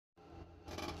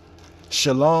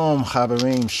Shalom,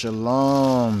 Chaverim,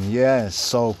 shalom. Yes,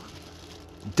 so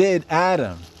did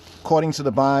Adam, according to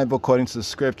the Bible, according to the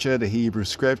scripture, the Hebrew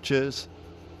scriptures,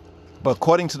 but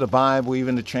according to the Bible,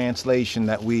 even the translation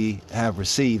that we have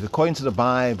received, according to the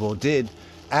Bible, did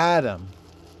Adam,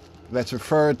 that's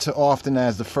referred to often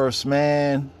as the first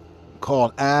man,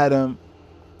 called Adam,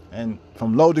 and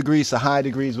from low degrees to high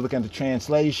degrees, we look at the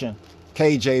translation,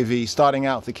 KJV, starting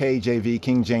out the KJV,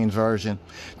 King James Version.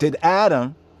 Did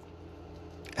Adam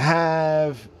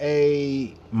have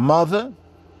a mother?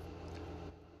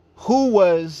 Who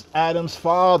was Adam's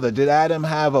father? Did Adam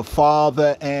have a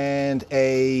father and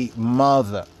a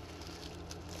mother?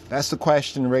 That's the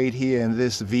question right here in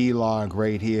this vlog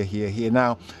right here.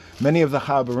 Now, many of the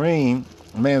Chaverim,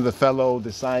 many of the fellow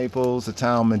disciples, the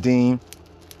Talmudim,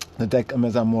 the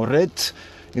Dekamezamorit,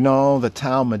 the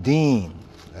Talmudim,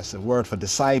 that's the word for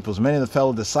disciples. Many of the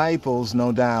fellow disciples,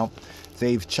 no doubt,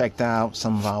 they've checked out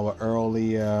some of our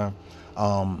earlier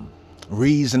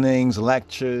reasonings,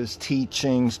 lectures,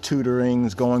 teachings,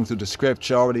 tutorings, going through the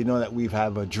scripture. Already know that we've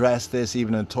addressed this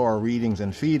even in Torah readings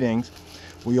and feedings.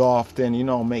 We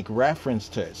often, make reference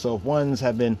to it. So if ones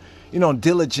have been,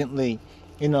 diligently,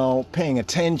 paying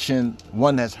attention,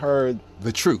 one has heard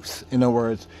the truth. In other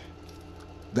words,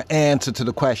 the answer to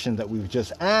the question that we've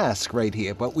just asked right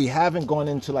here. But we haven't gone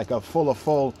into like a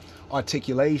full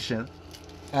articulation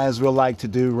as we'll like to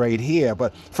do right here.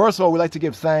 But first of all, we like to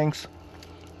give thanks.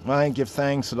 Right? Give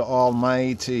thanks to the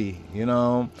Almighty,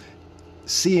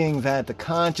 seeing that the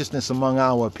consciousness among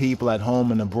our people at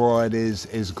home and abroad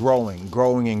is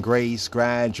growing in grace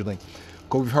gradually.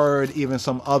 Because we've heard even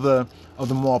some other of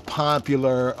the more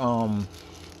popular,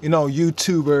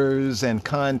 YouTubers and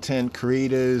content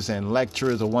creators and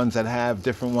lecturers, or ones that have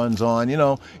different ones on,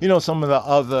 some of the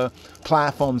other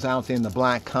platforms out there in the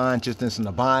black consciousness and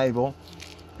the Bible.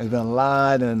 There's been a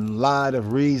lot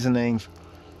of reasonings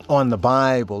on the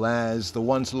Bible as the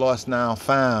once lost now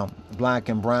found, black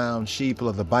and brown sheeple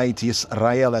of the Beit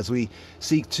Yisrael, as we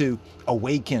seek to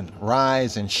awaken,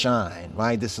 rise and shine,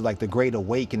 right? This is like the great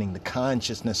awakening, the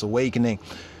consciousness awakening.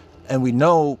 And we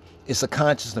know it's a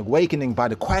conscious awakening by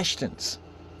the questions.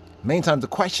 Many times the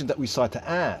questions that we start to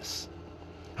ask.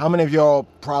 How many of y'all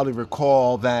probably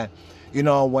recall that,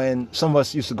 when some of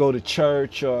us used to go to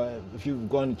church, or if you've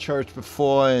gone to church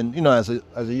before, and, as a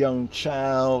young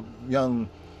child,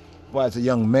 as a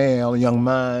young male, a young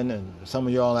man, and some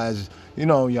of y'all as,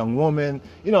 young woman,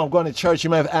 going to church, you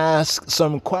may have asked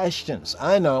some questions.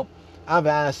 I know I've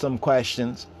asked some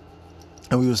questions,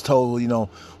 and we was told,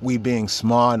 we being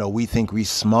smart, or we think we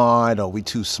smart, or we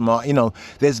too smart.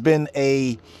 There's been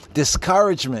a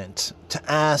discouragement to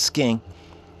asking.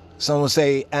 Some will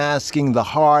say asking the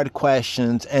hard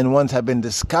questions, and ones have been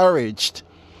discouraged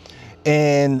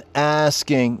in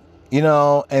asking,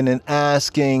 and in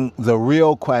asking the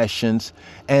real questions,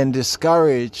 and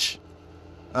discouraged,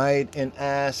 right, in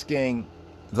asking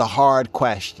the hard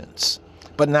questions.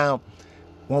 But now,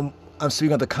 when I'm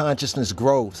speaking of the consciousness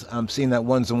growth, I'm seeing that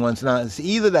ones and ones now, it's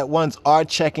either that ones are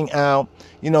checking out,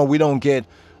 we don't get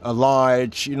a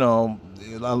large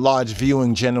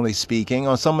viewing, generally speaking.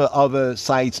 On some of the other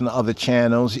sites and the other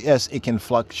channels, yes, it can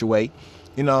fluctuate,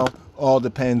 all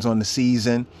depends on the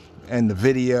season and the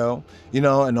video,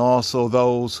 and also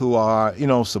those who are,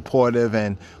 supportive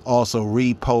and also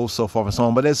repost, so forth and so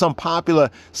on. But there's some popular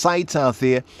sites out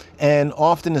there, and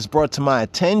often it's brought to my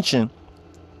attention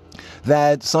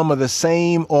that some of the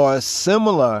same or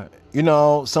similar,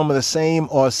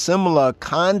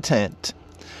 content,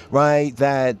 right,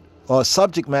 that or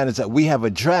subject matters that we have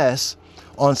addressed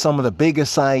on some of the bigger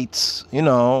sites,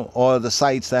 or the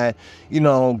sites that,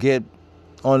 get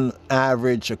on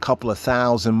average a couple of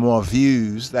thousand more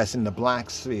views. That's in the black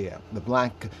sphere,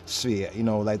 like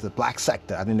the black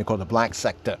sector. I think they call it the black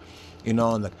sector, in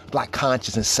the black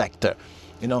consciousness sector,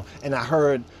 and I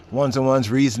heard ones and ones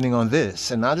reasoning on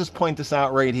this, and I'll just point this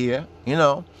out right here,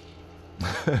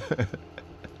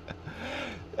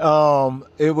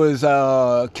 it was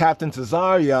Captain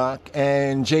Tazaryak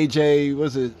and JJ,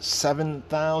 was it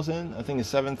 7,000? I think it's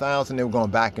 7,000. They were going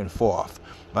back and forth,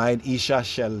 right? Isha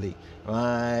Shelly,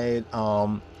 right?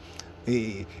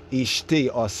 Ishti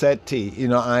or Seti,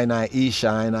 I Isha,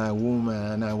 I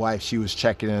woman, I wife. She was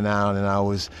checking it out, and I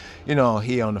was,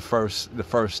 here on the first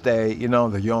day,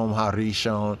 the Yom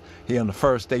Harishon, here on the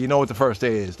first day. You know what the first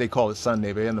day is? They call it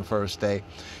Sunday, but on the first day,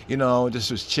 just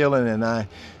was chilling, and I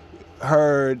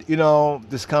heard,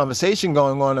 this conversation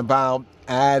going on about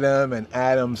Adam and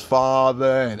Adam's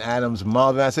father and Adam's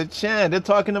mother. I said, Chan, they're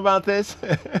talking about this?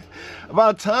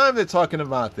 About time they're talking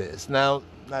about this. Now,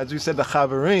 as we said, the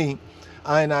Chaverim,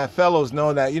 I and I fellows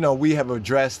know that, we have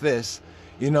addressed this,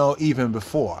 even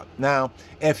before. Now,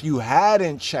 if you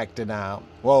hadn't checked it out,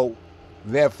 well,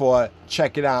 therefore,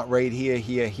 check it out right here,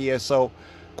 here. So,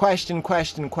 question.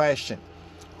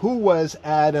 Who was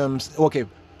Adam's? Okay,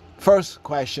 first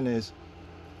question is,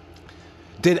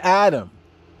 did Adam,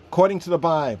 according to the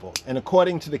Bible, and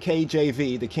according to the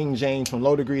KJV, the King James, from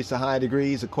low degrees to high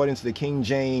degrees, according to the King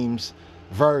James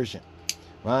Version,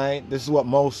 right? This is what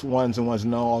most ones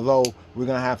know, although we're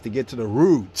going to have to get to the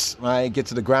roots, right? Get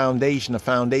to the foundation. We're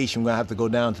going to have to go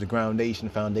down to the foundation.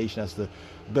 That's the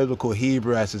biblical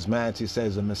Hebrew, as his Matthew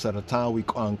says in Mesaratawi,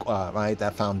 right?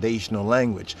 That foundational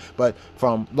language. But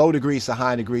from low degrees to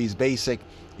high degrees, basic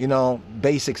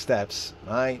steps,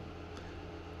 right?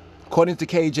 According to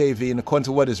KJV and according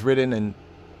to what is written and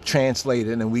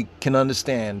translated, and we can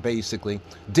understand basically,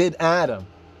 did Adam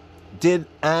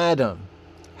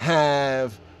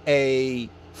have a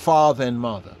father and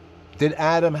mother? Did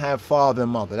Adam have father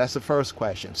and mother? That's the first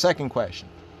question. Second question,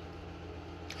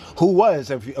 who was,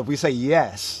 if we say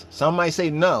yes, some might say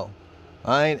no,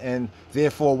 right? And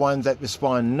therefore ones that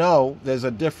respond no, there's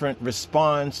a different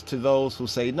response to those who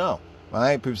say no,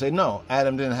 right? People say no,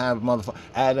 Adam didn't have a mother.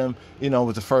 Adam,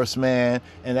 was the first man,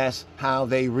 and that's how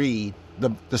they read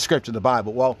the scripture, the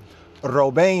Bible. Well,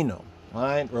 Robeno,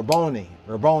 right? Rabboni,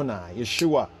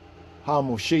 Yeshua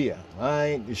HaMoshiach,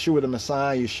 right? Yeshua the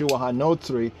Messiah, Yeshua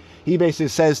HaNotri. He basically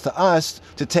says to us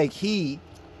to take heed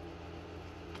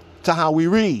to how we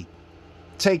read.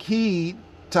 Take heed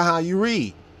to how you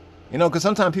read. Because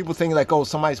sometimes people think like, oh,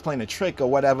 somebody's playing a trick or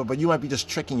whatever, but you might be just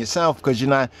tricking yourself because you're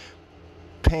not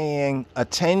paying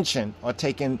attention or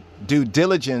taking due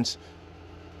diligence,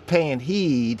 paying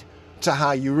heed to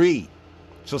how you read.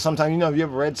 So sometimes, you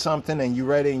ever read something and you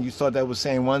read it and you thought that was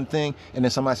saying one thing, and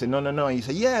then somebody said, no. And you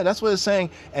say, yeah, that's what it's saying.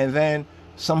 And then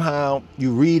somehow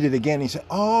you read it again and you say,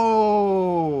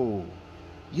 oh,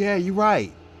 yeah, you're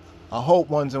right. I hope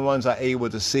ones and ones are able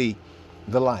to see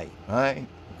the light, right?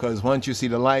 Because once you see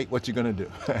the light, what you going to do?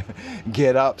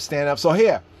 Get up, stand up.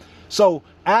 So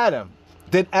Adam,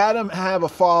 did Adam have a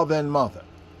father and mother?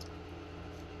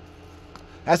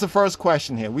 That's the first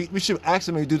question here. We should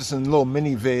actually do this in little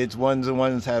mini vids.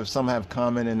 Some have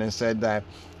commented and said that,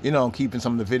 I'm keeping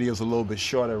some of the videos a little bit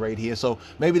shorter right here. So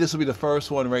maybe this will be the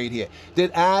first one right here.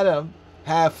 Did Adam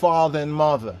have father and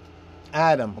mother?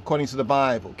 Adam, according to the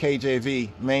Bible,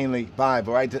 KJV, mainly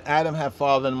Bible, right? Did Adam have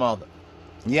father and mother?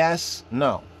 Yes,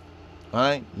 no,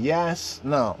 right? Yes,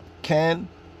 no. Ken,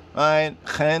 right?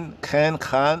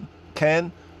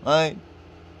 Ken, right?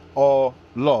 Or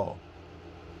lo.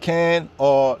 Ken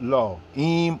or lo,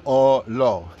 im or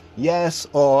lo, yes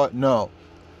or no.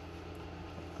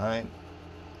 All right.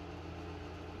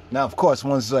 Now, of course,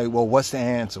 one's like, well, what's the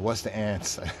answer?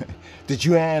 Did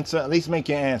you answer? At least make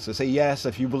your answer. Say yes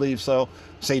if you believe so.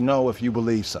 Say no if you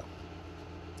believe so.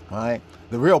 All right.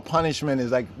 The real punishment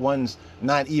is like one's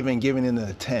not even giving an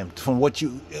attempt.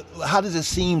 How does it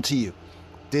seem to you?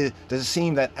 Does it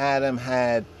seem that Adam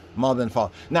had mother and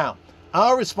father? Now,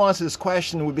 our response to this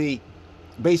question would be,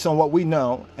 based on what we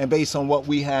know and based on what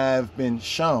we have been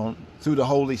shown through the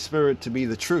Holy Spirit to be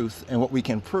the truth and what we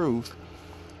can prove,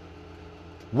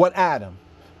 what Adam?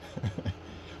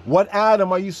 What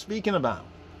Adam are you speaking about?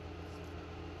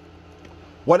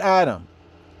 What Adam?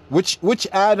 Which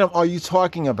Adam are you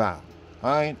talking about?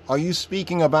 All right? Are you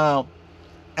speaking about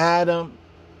Adam,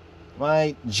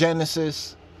 right?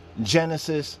 Genesis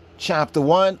chapter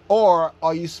 1, or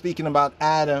are you speaking about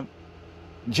Adam,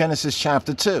 Genesis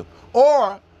chapter 2?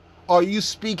 Or are you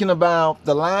speaking about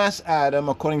the last Adam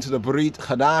according to the Brit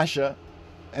Chadasha,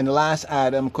 and the last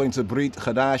Adam according to the Brit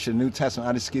Chadasha, New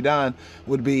Testament Adiskidan,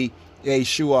 would be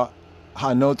Yeshua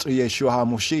HaNotri, Yeshua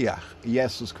HaMoshiach,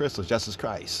 Jesus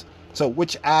Christ. So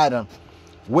which Adam?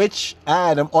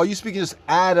 Are you speaking just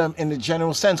Adam in the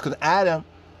general sense? Because Adam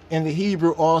in the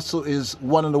Hebrew also is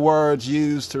one of the words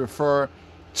used to refer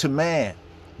to man.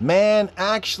 Man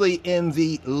actually in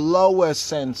the lower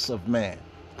sense of man.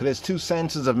 There's two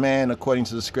senses of man according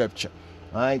to the scripture,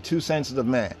 right? Two senses of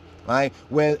man, right?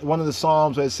 Where one of the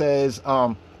Psalms where it says,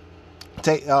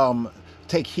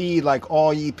 take heed like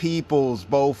all ye peoples,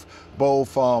 both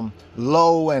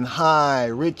low and high,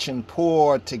 rich and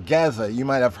poor together. You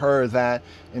might have heard that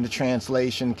in the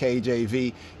translation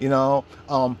KJV,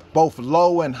 both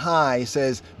low and high. It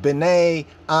says, B'nai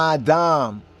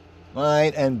Adam,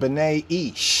 right? And B'nai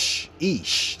Ish.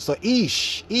 So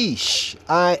Ish,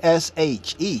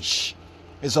 I-S-H, Ish,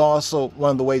 is also one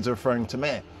of the ways of referring to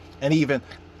man. And even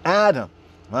Adam,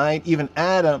 right? Even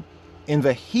Adam in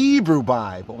the Hebrew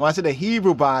Bible. When I say the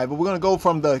Hebrew Bible, we're going to go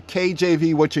from the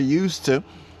KJV, what you're used to,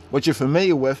 what you're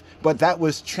familiar with, but that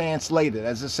was translated,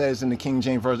 as it says in the King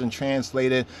James Version,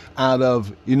 translated out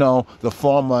of, you know, the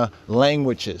former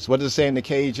languages. What does it say in the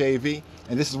KJV?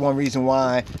 And this is one reason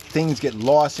why things get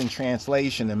lost in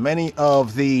translation. And many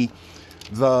of the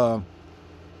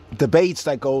debates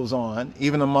that goes on,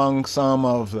 even among some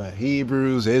of the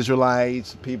Hebrews,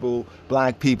 Israelites, people,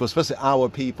 black people, especially our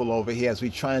people over here, as we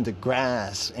trying to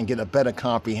grasp and get a better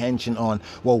comprehension on,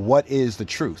 well, what is the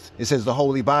truth? It says the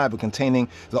Holy Bible containing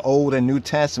the Old and New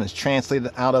Testaments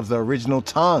translated out of the original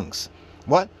tongues.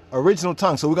 What? Original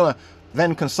tongues. So we're going to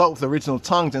then consult with the original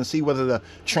tongues and see whether the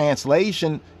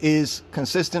translation is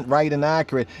consistent, right, and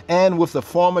accurate. And with the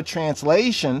former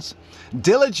translations,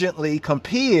 diligently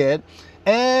compared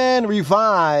and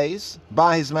revised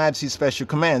by His Majesty's special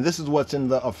command. This is what's in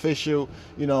the official,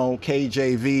 you know,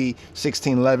 KJV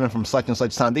 1611 from such and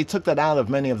such time. They took that out of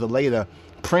many of the later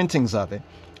printings of it,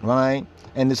 right?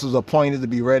 And this was appointed to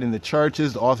be read in the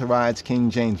churches, the authorized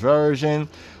King James Version,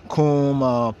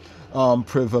 cum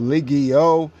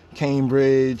privilegio,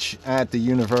 Cambridge at the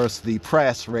University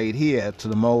Press right here, to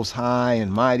the Most High and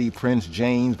Mighty Prince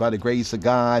James, by the grace of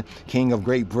God, King of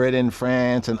Great Britain,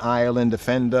 France, and Ireland,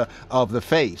 defender of the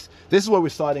faith. This is where we're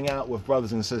starting out with,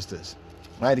 brothers and sisters,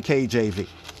 right? The KJV,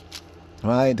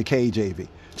 right? The KJV,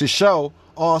 to show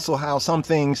also how some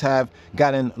things have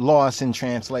gotten lost in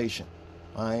translation,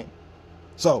 right?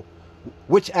 So,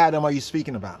 which Adam are you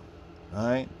speaking about,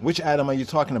 right? Which Adam are you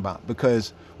talking about?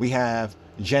 Because we have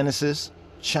Genesis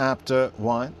chapter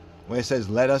 1, where it says,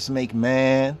 let us make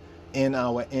man in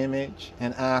our image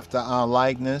and after our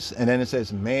likeness. And then it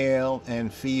says, male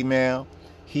and female,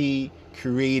 He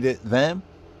created them,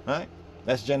 right?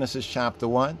 That's Genesis chapter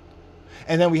 1.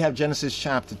 And then we have Genesis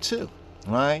chapter 2,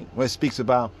 right? Where it speaks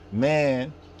about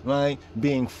man, right,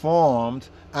 being formed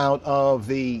out of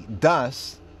the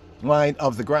dust, right,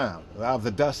 of the ground, out of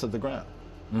the dust of the ground.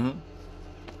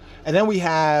 And then we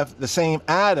have the same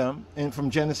Adam from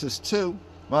Genesis 2,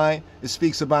 right? It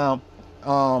speaks about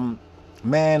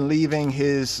man leaving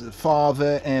his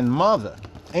father and mother.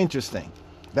 Interesting.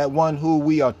 That one who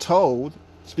we are told,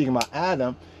 speaking about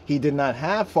Adam, he did not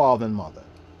have father and mother.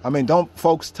 I mean, don't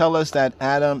folks tell us that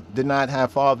Adam did not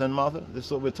have father and mother? This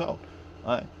is what we're told,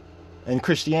 right? In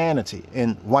Christianity,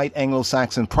 in white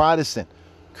Anglo-Saxon Protestant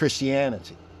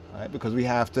Christianity, right? Because we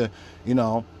have to, you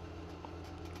know,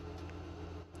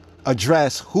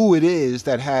 address who it is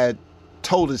that had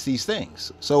told us these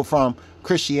things. So from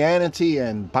Christianity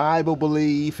and Bible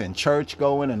belief and church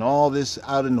going and all this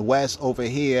out in the West over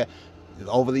here,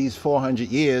 over these 400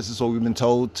 years, is what we've been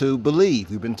told to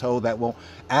believe. We've been told that, well,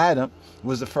 Adam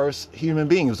was the first human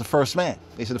being. He was the first man.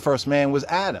 They said the first man was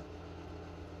Adam.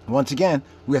 Once again,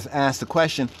 we have to ask the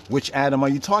question, which Adam are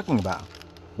you talking about?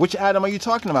 Which Adam are you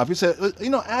talking about? If you say,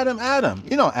 you know, Adam,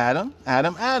 you know, Adam.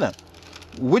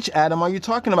 Which Adam are you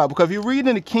talking about? Because if you read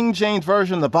in the King James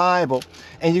Version of the Bible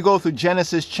and you go through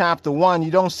Genesis chapter 1,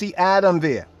 you don't see Adam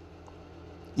there.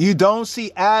 You don't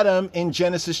see Adam in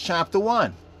Genesis chapter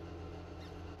 1.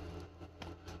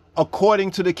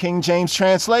 According to the King James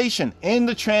translation, in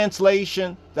the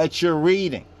translation that you're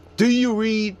reading, do you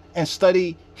read and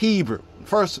study Hebrew?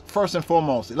 First and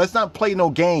foremost, let's not play no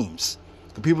games.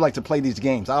 People like to play these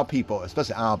games, our people,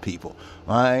 especially our people,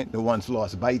 right? The ones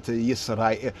lost, Beta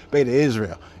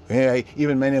Israel. Yeah,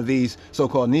 even many of these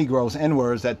so-called Negroes,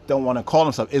 N-words, that don't want to call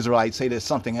themselves Israelites, say there's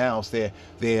something else. They're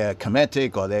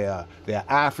Kemetic or they're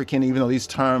African, even though these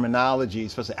terminologies,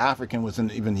 especially African,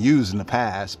 wasn't even used in the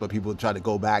past, but people try to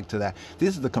go back to that.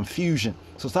 This is the confusion.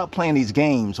 So stop playing these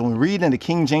games. When we read in the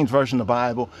King James Version of the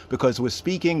Bible, because we're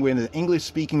in the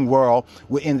English-speaking world,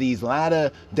 we're in these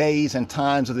latter days and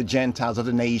times of the Gentiles, of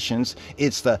the nations.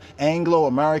 It's the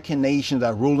Anglo-American nations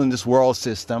that rule in this world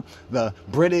system. The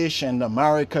British and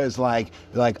America is like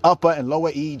Upper and Lower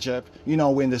Egypt. You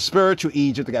know, we're in the spiritual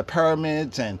Egypt. They got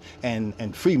pyramids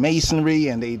and Freemasonry,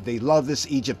 and they love this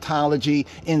Egyptology.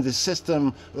 In the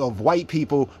system of white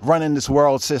people running this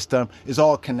world system, is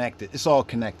all connected. It's all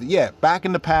connected. Yeah, back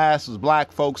in the past, it was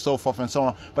black folks, so forth and so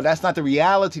on. But that's not the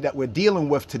reality that we're dealing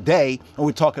with today, and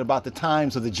we're talking about the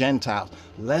times of the Gentiles.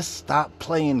 Let's stop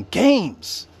playing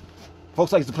games.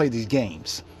 Folks like to play these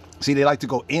games. See, they like to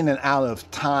go in and out of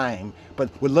time, but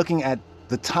we're looking at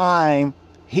the time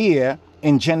here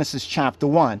in Genesis chapter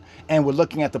 1, and we're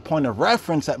looking at the point of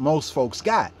reference that most folks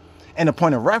got. And the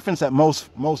point of reference that most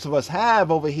of us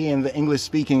have over here in the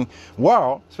English-speaking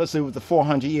world, especially with the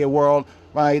 400-year world,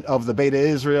 right, of the Beta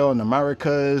Israel and the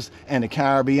Americas and the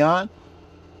Caribbean,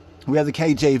 we have the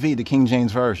KJV, the King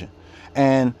James Version.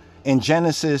 And in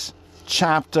Genesis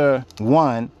chapter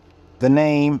 1, the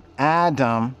name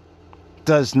Adam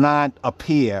does not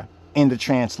appear in the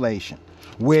translation.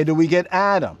 Where do we get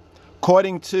Adam?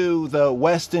 According to the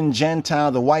Western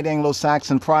Gentile, the white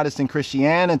Anglo-Saxon Protestant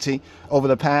Christianity over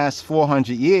the past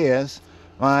 400 years,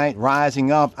 right,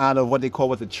 rising up out of what they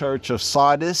call the Church of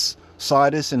Sardis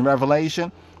in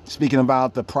Revelation, speaking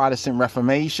about the Protestant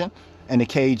Reformation and the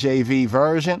KJV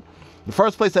version. The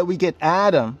first place that we get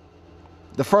Adam,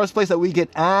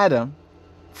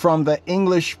 from the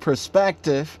English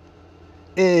perspective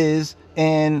is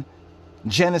in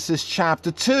Genesis chapter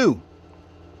 2.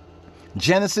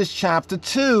 Genesis chapter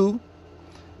 2,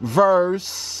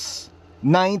 verse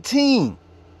 19.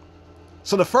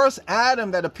 So the first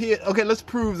Adam that appeared, okay, let's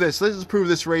prove this. Let's just prove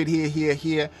this right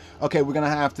here. Okay, we're going to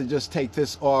have to just take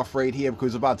this off right here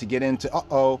because we're about to get into,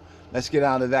 let's get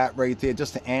out of that right there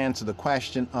just to answer the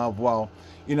question of, well,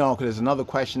 you know, because there's another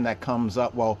question that comes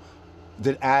up, well,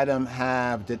 did Adam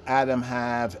have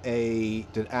a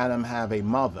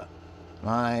mother?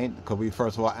 Right? Because we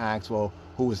first of all asked, well,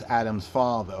 who was Adam's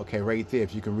father? Okay, right there,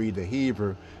 if you can read the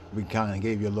Hebrew, we kind of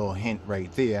gave you a little hint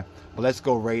right there. But let's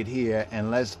go right here and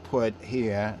let's put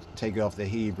here, take off the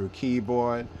Hebrew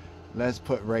keyboard. Let's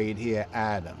put right here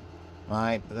Adam,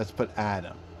 right? Let's put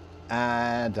Adam,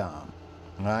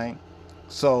 right?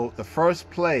 So the first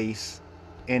place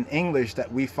in English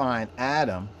that we find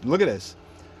Adam, look at this.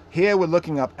 Here we're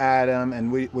looking up Adam,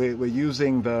 and we're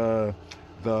using the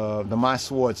My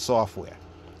Sword software.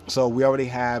 So we already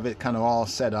have it kind of all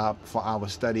set up for our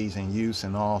studies and use,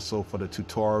 and also for the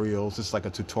tutorials. It's like a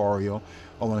tutorial,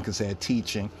 or one could say a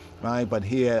teaching, right? But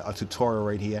here, a tutorial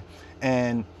right here.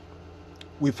 And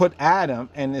we put Adam,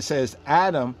 and it says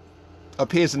Adam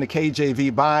appears in the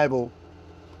KJV Bible,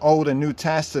 Old and New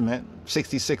Testament,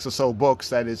 66 or so books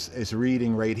that it's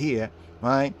reading right here,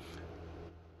 right?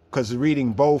 Because it's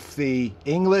reading both the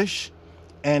English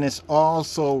and it's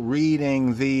also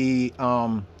reading the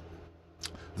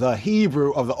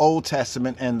Hebrew of the Old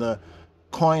Testament and the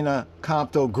Koine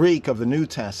Copto-Greek of the New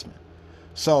Testament.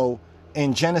 So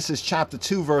in Genesis chapter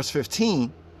 2, verse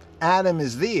 15, Adam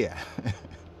is there.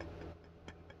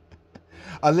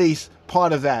 At least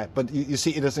part of that, but you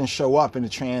see it doesn't show up in the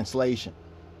translation.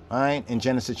 Right, in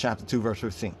Genesis chapter 2, verse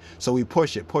 15. So we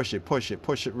push it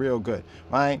real good,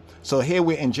 right? So here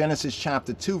we're in Genesis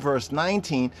chapter 2, verse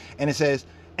 19, and it says,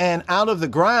 and out of the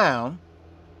ground,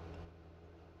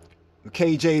 the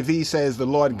KJV says the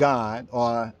Lord God,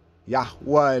 or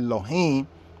Yahweh Elohim,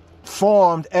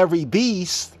 formed every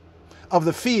beast of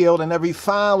the field and every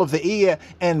fowl of the air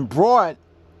and brought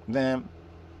them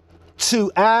to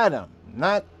Adam,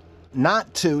 not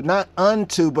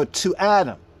unto, but to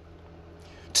Adam,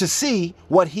 to see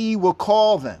what he will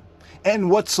call them.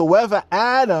 And whatsoever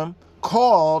Adam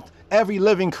called every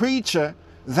living creature,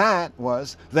 that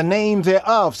was the name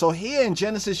thereof. So here in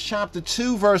Genesis chapter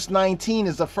 2, verse 19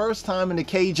 is the first time in the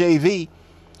KJV,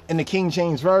 in the King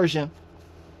James Version,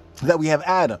 that we have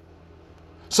Adam.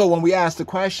 So when we ask the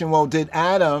question, well, did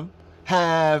Adam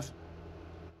have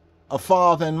a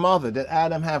father and mother? Did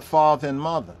Adam have father and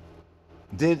mother?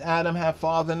 Did Adam have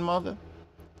father and mother?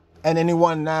 And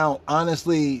anyone now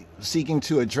honestly seeking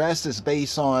to address this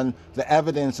based on the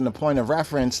evidence and the point of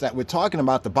reference that we're talking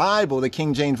about, the Bible, the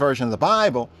King James Version of the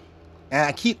Bible. And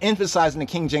I keep emphasizing the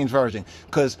King James Version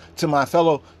because to my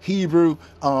fellow Hebrew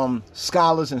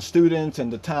scholars and students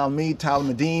and the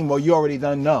Talmudim, well, you already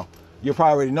done know. You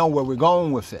probably already know where we're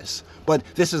going with this. But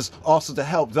this is also to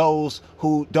help those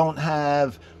who don't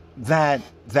have that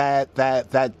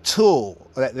tool,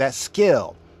 that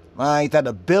skill, right? That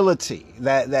ability,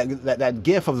 that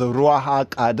gift of the Ruach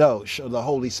HaKadosh, or the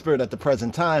Holy Spirit at the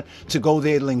present time, to go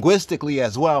there linguistically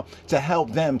as well, to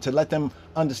help them, to let them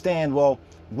understand, well,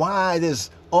 why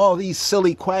there's all these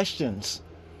silly questions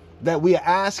that we are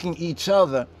asking each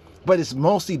other, but it's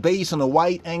mostly based on the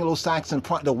white Anglo-Saxon,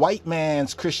 the white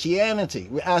man's Christianity.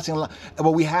 We're asking a lot,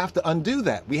 but we have to undo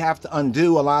that. We have to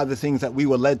undo a lot of the things that we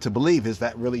were led to believe. Is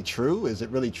that really true? Is it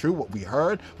really true what we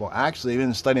heard? Well, actually,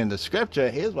 in studying the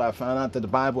scripture, here's what I found out that the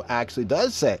Bible actually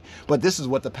does say. But this is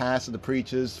what the pastor, the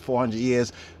preachers, 400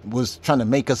 years was trying to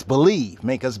make us believe,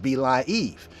 make us be like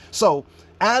Eve. So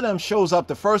Adam shows up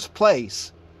the first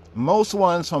place. Most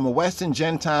ones from a Western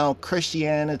Gentile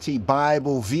Christianity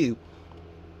Bible view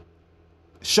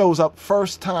shows up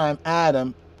first time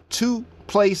Adam, 2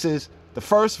 places, the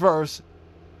first verse,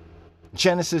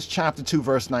 Genesis chapter 2,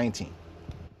 verse 19.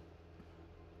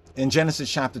 In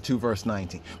Genesis chapter 2, verse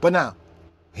 19. But now,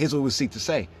 here's what we seek to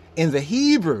say. In the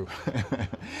Hebrew,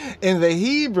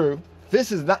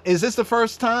 this is not, is this the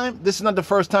first time? This is not the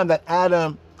first time that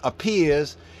Adam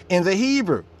appears in the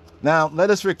Hebrew. Now, let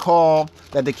us recall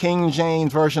that the King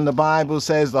James Version of the Bible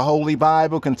says the Holy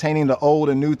Bible containing the Old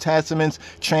and New Testaments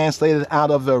translated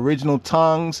out of the original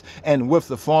tongues and with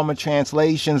the former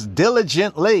translations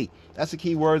diligently. That's the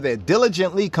key word there.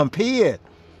 Diligently compared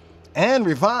and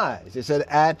revised. It said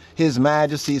at His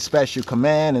Majesty's special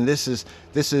command, and this is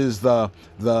the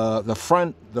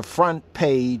front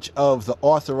page of the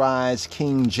authorized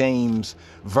King James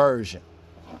Version.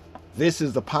 This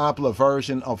is the popular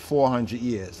version of 400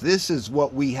 years. This is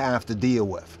what we have to deal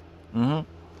with.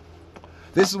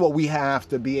 This is what we have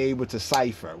to be able to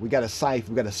cipher. We got to cipher.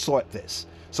 We got to sort this.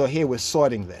 So here we're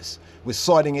sorting this. We're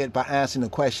sorting it by asking the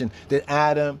question: did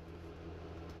Adam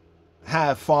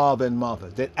have father and mother?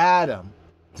 Did Adam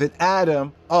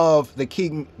of the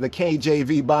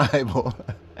KJV Bible,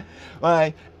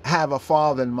 right, have a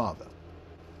father and mother?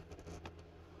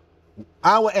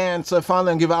 Our answer,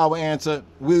 finally, and give our answer,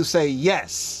 we'll say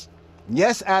yes.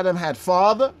 Yes, Adam had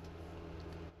father.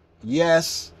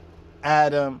 Yes,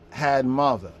 Adam had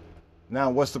mother. Now,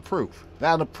 what's the proof?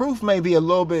 Now, the proof may be a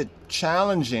little bit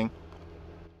challenging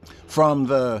from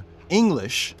the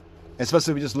English,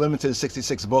 especially if we just limit to the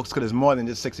 66 books, because there's more than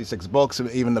just 66 books.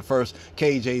 Even the first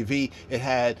KJV, it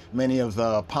had many of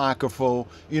the apocryphal,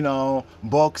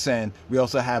 books, and we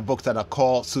also have books that are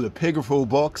called pseudepigraphal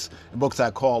books, books that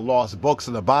are called lost books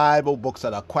of the Bible, books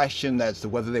that are questioned as to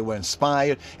whether they were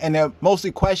inspired, and they're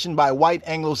mostly questioned by white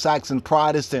Anglo-Saxon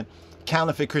Protestant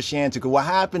counterfeit Christianity. Because what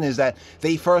happened is that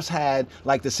they first had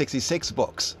like the 66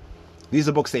 books. These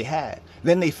are books they had.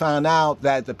 Then they found out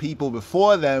that the people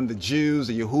before them, the Jews,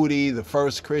 the Yehudi, the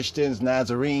first Christians,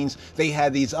 Nazarenes, they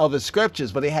had these other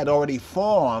scriptures, but they had already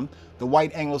formed, the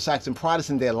white Anglo-Saxon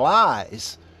Protestant, their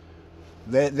lies,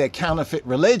 their counterfeit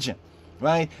religion,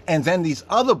 right? And then these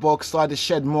other books started to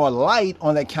shed more light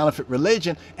on that counterfeit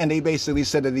religion, and they basically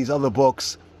said that these other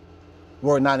books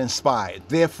were not inspired.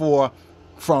 Therefore,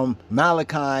 from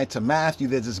Malachi to Matthew,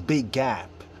 there's this big gap.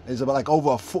 There's about like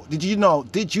over did you know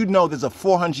there's a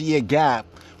 400-year gap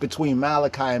between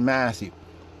Malachi and Matthew?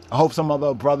 I hope some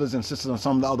other brothers and sisters on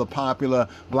some of the other popular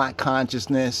black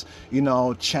consciousness,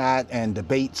 chat and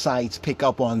debate sites pick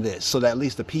up on this, so that at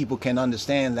least the people can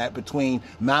understand that between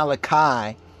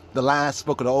Malachi, the last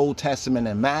book of the Old Testament,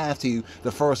 and Matthew,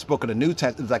 the first book of the New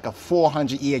Testament, it's like a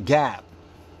 400-year gap.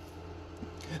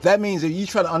 That means if you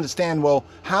try to understand, well,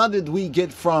 how did we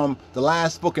get from the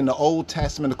last book in the Old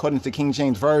Testament, according to the King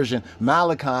James Version,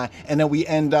 Malachi, and then we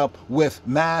end up with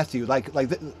Matthew?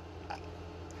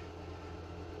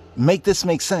 Make this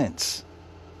make sense.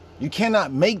 You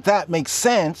cannot make that make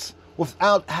sense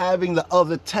without having the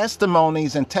other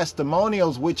testimonies and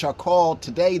testimonials, which are called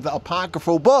today the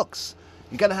apocryphal books.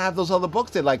 You got to have those other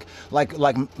books there, like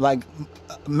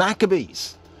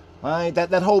Maccabees. Right?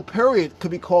 That whole period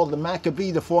could be called the Maccabee,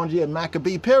 the 400-year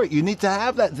Maccabee period. You need to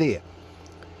have that there.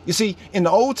 You see, in the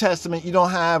Old Testament, you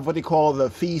don't have what they call the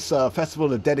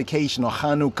Festival of Dedication, or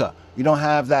Hanukkah. You don't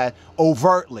have that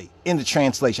overtly in the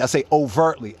translation. I say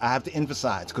overtly. I have to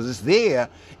emphasize, because it's there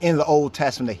in the Old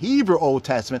Testament, the Hebrew Old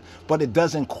Testament, but it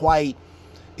doesn't quite,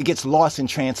 it gets lost in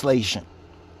translation.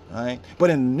 Right?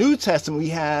 But in the New Testament, we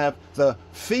have the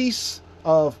Feast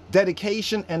of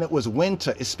Dedication, and it was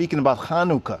winter. It's speaking about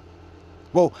Hanukkah.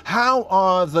 Well, how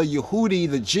are the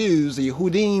Yehudi, the Jews, the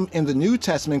Yehudim in the New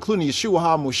Testament, including Yeshua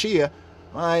HaMoshiach,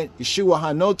 right, Yeshua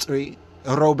HaNotzri,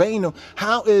 Robbeinu,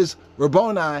 how is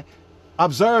Rabboni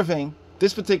observing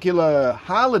this particular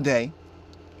holiday,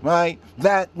 right,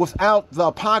 that without the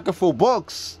apocryphal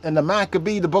books and the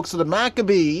Maccabee, the books of the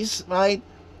Maccabees, right,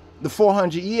 the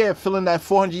 400-year, filling that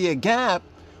 400-year gap,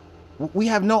 we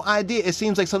have no idea. It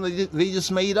seems like something they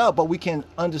just made up, but we can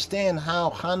understand how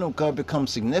Hanukkah becomes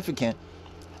significant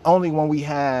only when we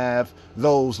have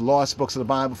those lost books of the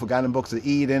Bible, forgotten books of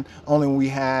Eden, only when we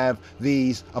have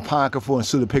these apocryphal and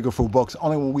pseudepigraphal books,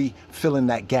 only when we fill in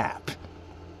that gap.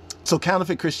 So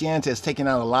counterfeit Christianity has taken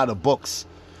out a lot of books,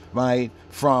 right,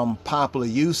 from popular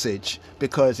usage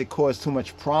because it caused too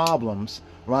much problems,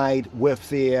 right, with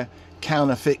their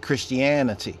counterfeit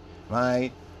Christianity,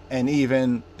 right? And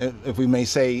even, if we may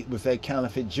say, with their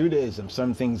counterfeit Judaism,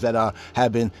 some things that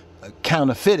have been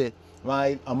counterfeited,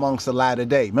 right, amongst the latter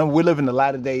day. Remember, we live in the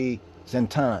latter days and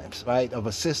times, right, of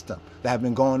a system that have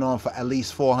been going on for at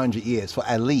least 400 years, for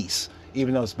at least,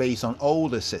 even though it's based on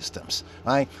older systems,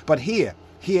 right? But here,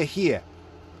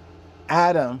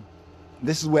 Adam,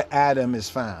 this is where Adam is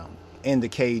found in the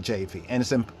KJV. And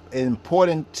it's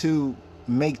important to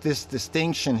make this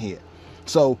distinction here.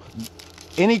 So,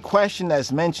 any question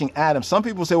that's mentioning Adam, some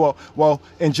people say, well,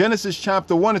 in Genesis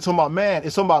chapter 1, it's talking about man.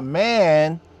 It's talking about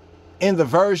man in the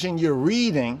version you're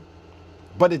reading,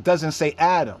 but it doesn't say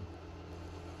Adam.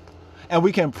 And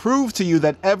we can prove to you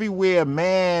that everywhere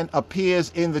man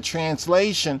appears in the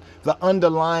translation, the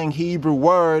underlying Hebrew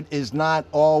word is not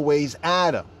always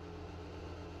Adam.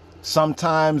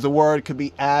 Sometimes the word could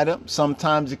be Adam.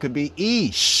 Sometimes it could be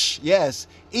Ish. Yes,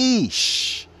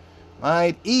 Ish.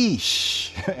 Right?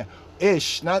 Ish.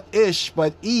 Ish, not Ish,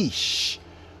 but Ish.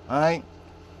 Right?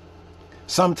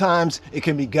 Sometimes it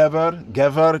can be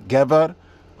Gever.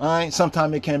 Right?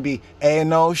 Sometimes it can be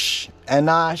Enosh,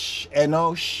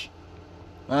 Enosh.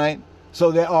 Right?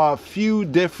 So there are a few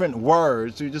different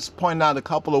words. We just point out a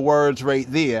couple of words right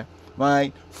there,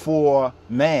 right, for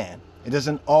man. It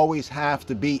doesn't always have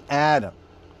to be Adam,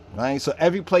 right? So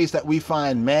every place that we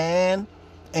find man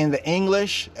in the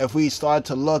English, if we start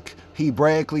to look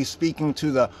Hebraically speaking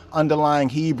to the underlying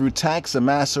Hebrew text, the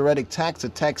Masoretic text, a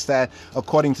text that,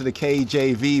 according to the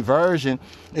KJV version,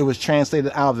 it was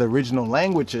translated out of the original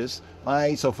languages,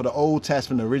 right? So for the Old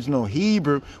Testament, the original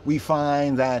Hebrew, we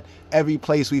find that every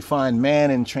place we find man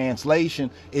in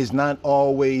translation is not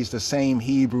always the same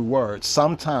Hebrew word.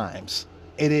 Sometimes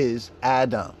it is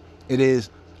Adam. It is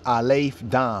Aleph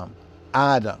Dam,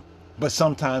 Adam. But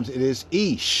sometimes it is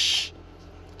Ish.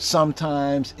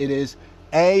 Sometimes it is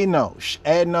Enosh.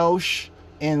 Enosh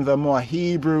in the more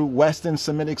Hebrew Western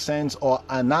Semitic sense, or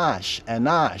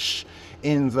Anash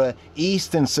in the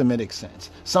Eastern Semitic sense.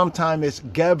 Sometimes it's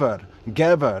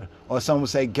Geber, or some would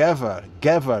say Gever.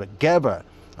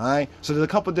 All right. So there's a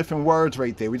couple different words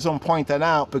right there. We just don't point that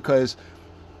out because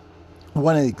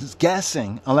one is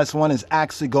guessing. Unless one is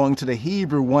actually going to the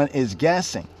Hebrew, one is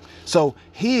guessing. So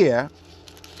here,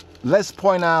 let's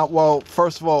point out, well,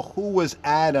 first of all, who was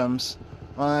Adam's,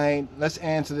 right? Let's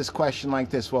answer this question like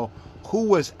this. Well, who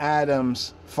was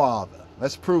Adam's father?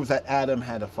 Let's prove that Adam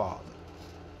had a father.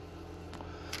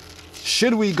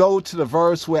 Should we go to the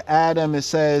verse where Adam, it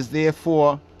says,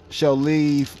 therefore shall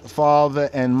leave father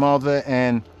and mother,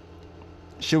 and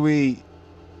should we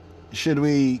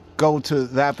go to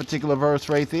that particular verse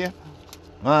right there?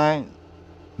 All right.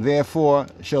 Therefore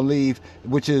shall leave,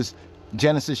 which is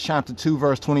Genesis chapter 2,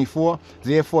 verse 24.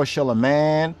 Therefore shall a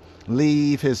man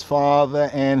leave his father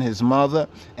and his mother,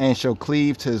 and shall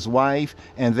cleave to his wife,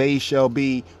 and they shall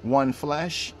be one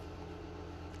flesh.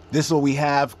 This is what we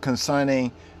have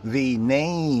concerning the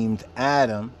named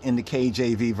Adam in the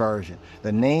KJV version.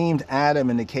 The named Adam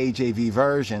in the KJV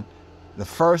version, the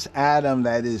first Adam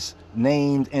that is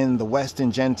named in the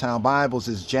Western Gentile Bibles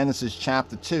is Genesis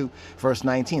chapter 2, verse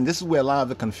 19. This is where a lot of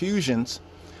the confusions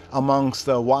amongst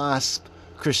the WASP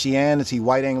Christianity,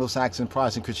 white Anglo-Saxon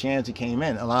Protestant Christianity, came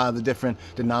in. A lot of the different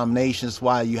denominations,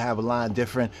 why you have a lot of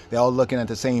different, they're all looking at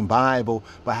the same Bible,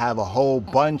 but have a whole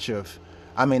bunch of,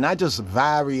 I mean, not just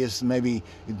various, maybe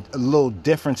little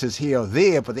differences here or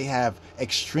there, but they have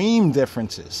extreme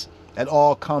differences that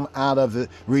all come out of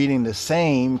reading the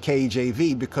same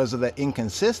KJV because of the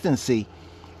inconsistency,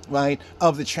 right,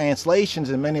 of the translations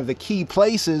in many of the key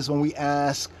places when we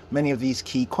ask many of these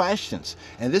key questions.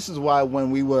 And this is why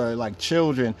when we were like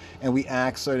children and we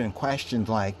asked certain questions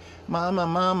like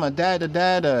mama, dada,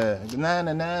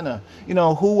 nana, you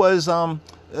know, who was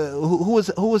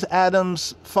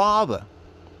Adam's father?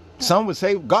 Some would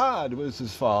say God was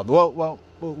his father. Well,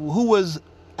 who was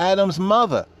Adam's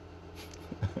mother?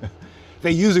 They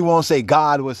usually won't say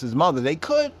God was his mother. They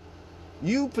could.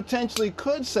 You potentially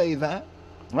could say that.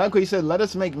 Right? Because he said, let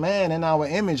us make man in our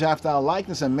image after our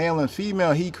likeness, and male and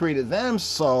female he created them.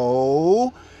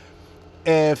 So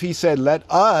if he said, let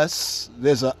us,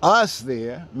 there's a us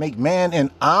there, make man in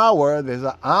our, there's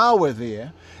a our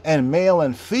there, and male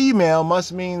and female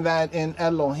must mean that in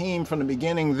Elohim from the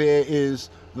beginning there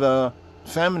is the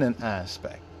feminine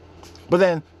aspect. But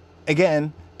then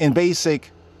again, in basic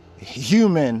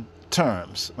human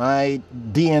terms, right?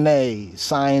 DNA,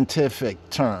 scientific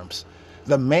terms,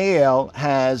 the male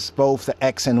has both the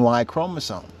X and Y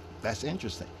chromosome. That's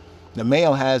interesting. The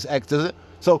male has X, does it?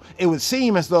 So it would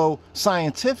seem as though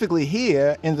scientifically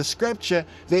here in the scripture,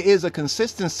 there is a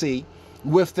consistency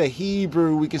with the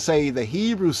Hebrew, we can say the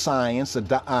Hebrew science, the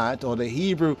da'at, or the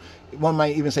Hebrew, one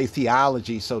might even say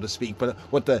theology, so to speak, but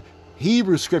what the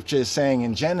Hebrew scripture is saying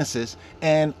in Genesis,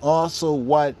 and also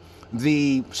what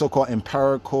the so-called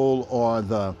empirical or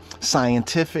the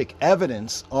scientific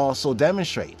evidence also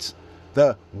demonstrates.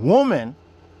 The woman,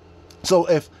 so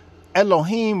if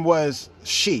Elohim was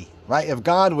she, right? If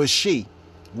God was she,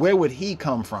 where would he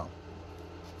come from?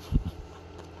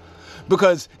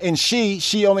 Because in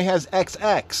she only has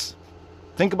XX.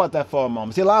 Think about that for a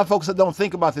moment. See, a lot of folks that don't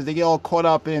think about this, they get all caught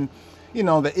up in, you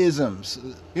know, the isms,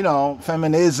 you know,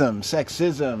 feminism,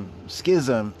 sexism,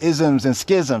 schism, isms and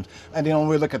schisms, and they don't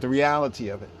really look at the reality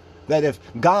of it. That if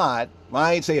God,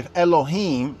 right, say if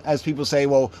Elohim, as people say,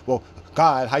 well,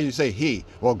 God, how you say he?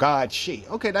 Well, God, she.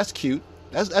 Okay, that's cute.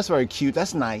 That's very cute.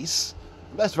 That's nice.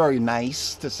 That's very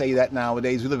nice to say that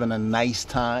nowadays. We live in a nice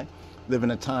time. We live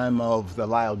in a time of the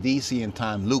Laodicean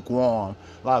time, lukewarm.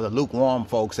 A lot of the lukewarm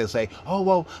folks, they say,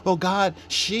 oh, well, God,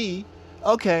 she.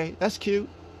 Okay, that's cute.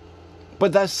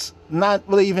 But that's not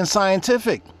really even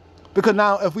scientific. Because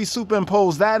now if we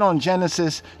superimpose that on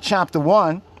Genesis chapter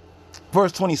 1,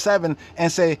 verse 27,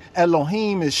 and say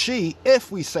Elohim is she,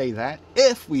 if we say that,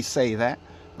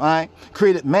 right,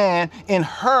 created man in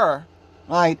her,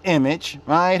 right, image,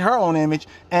 right, her own image,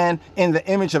 and in the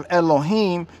image of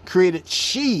Elohim created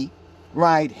she,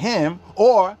 right, him,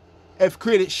 or if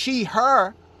created she,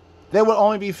 her, there would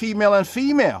only be female and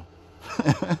female.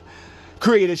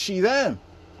 Created she, them.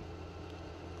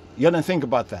 You didn't think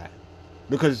about that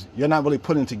because you're not really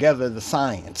putting together the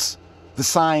science. The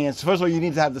science, first of all, you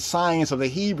need to have the science of the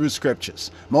Hebrew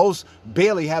scriptures. Most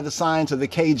barely have the science of the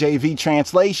KJV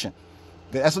translation.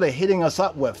 That's what they're hitting us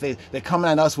up with. They're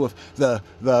coming at us with the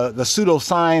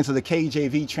pseudoscience of the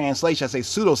KJV translation. I say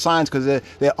pseudoscience because they're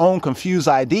their own confused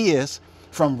ideas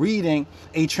from reading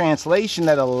a translation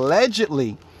that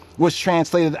allegedly was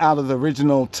translated out of the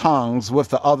original tongues with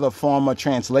the other former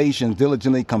translations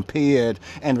diligently compared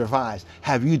and revised.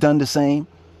 Have you done the same?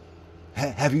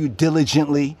 Have you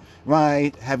diligently,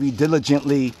 right? Have you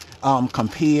diligently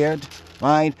compared,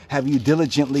 right? Have you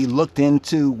diligently looked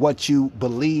into what you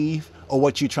believe or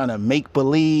what you're trying to make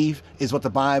believe is what the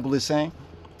Bible is saying?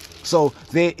 So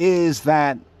there is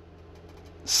that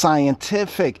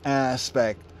scientific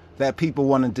aspect that people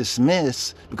want to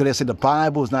dismiss because they say the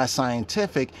Bible is not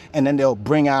scientific, and then they'll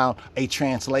bring out a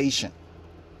translation,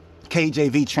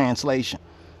 KJV translation,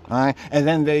 all right? And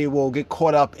then they will get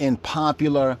caught up in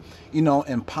popular,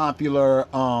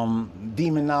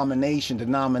 denomination,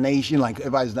 like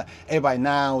everybody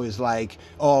now is like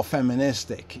all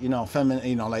feministic,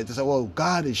 like they say, well,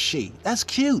 God is she. That's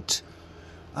cute.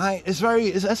 It's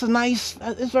very nice.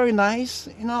 It's very nice.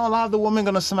 A lot of the women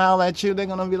gonna smile at you. They're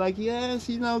gonna be like, yes,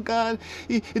 God,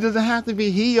 it doesn't have to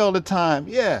be he all the time.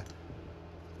 Yeah,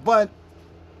 but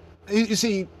you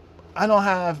see, we don't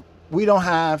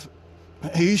have,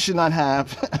 you should not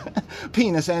have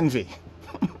penis envy.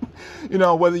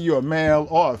 Whether you're a male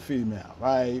or a female,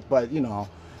 right? But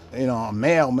a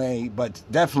male may, but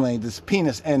definitely this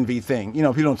penis envy thing,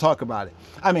 people don't talk about it.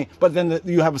 But then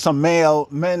you have some male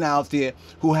men out there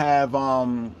who have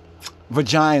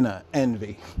vagina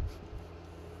envy.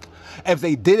 If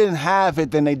they didn't have it,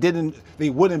 then they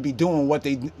wouldn't be doing what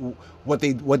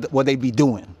they'd be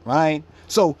doing, right?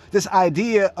 So this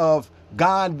idea of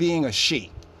God being a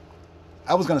she,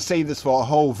 I was going to save this for a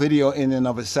whole video in and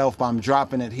of itself, but I'm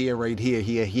dropping it here, right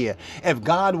here. If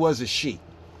God was a she,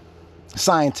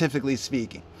 scientifically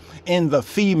speaking, in the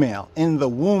female, in the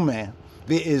woman,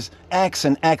 there is X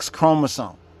and X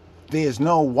chromosome. There is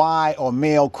no Y or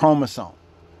male chromosome.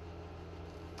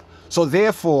 So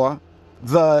therefore,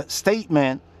 the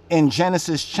statement in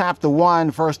Genesis chapter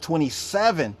 1, verse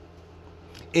 27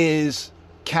 is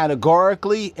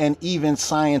categorically and even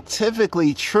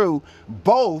scientifically true,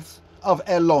 both of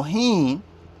Elohim,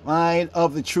 right,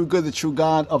 of the true good, the true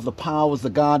God, of the powers,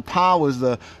 the God powers,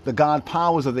 the God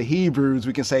powers of the Hebrews.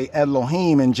 We can say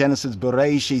Elohim in Genesis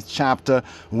Bereshit chapter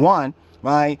 1,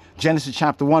 right? Genesis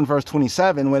chapter 1, verse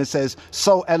 27, when it says,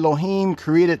 so Elohim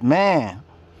created man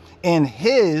in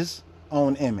his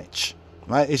own image,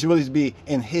 right? It should really be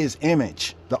in his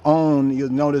image.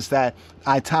 You'll notice that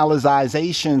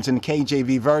italicizations in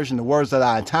KJV version, the words that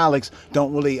are italics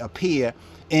don't really appear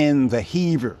in the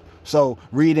Hebrew. So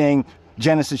reading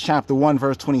Genesis chapter 1,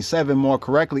 verse 27 more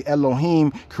correctly,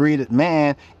 Elohim created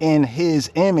man in his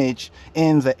image.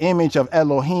 In the image of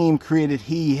Elohim created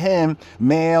he him.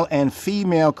 Male and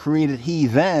female created he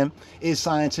them, is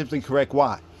scientifically correct.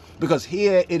 Why? Because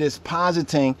here it is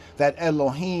positing that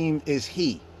Elohim is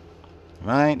he,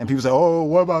 right? And people say, oh,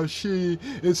 what about she?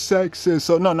 It's sexist.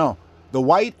 So no. The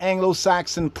white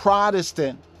Anglo-Saxon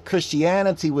Protestant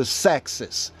Christianity was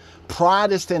sexist.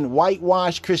 Protestant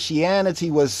whitewashed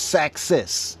Christianity was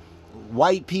sexist.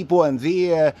 White people and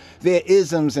their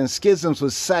isms and schisms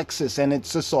was sexist. And it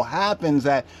just so happens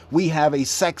that we have a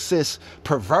sexist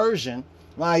perversion,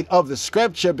 right, of the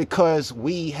scripture because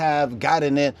we have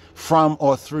gotten it from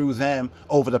or through them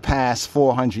over the past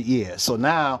 400 years. So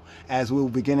now, as we're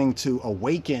beginning to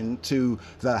awaken to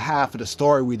the half of the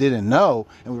story we didn't know,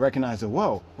 and we recognize that,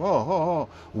 whoa,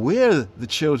 we're the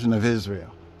children of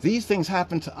Israel. These things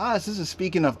happen to us. This is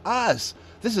speaking of us.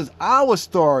 This is our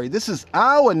story. This is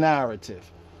our narrative.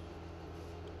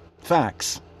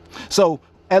 Facts. So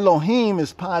Elohim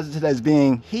is posited as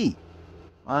being he.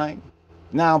 All right.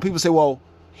 Now people say, well,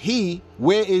 he,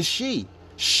 where is she?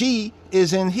 She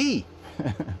is in he.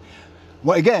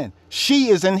 Well, again, she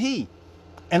is in he.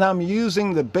 And I'm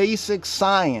using the basic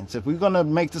science. If we're going to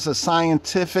make this a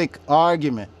scientific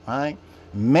argument, right?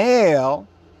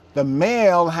 The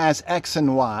male has X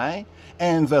and Y,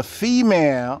 and the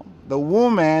female, the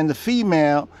woman, the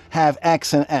female have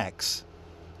X and X.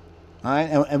 Right?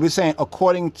 And we're saying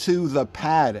according to the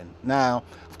pattern. Now,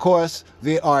 of course,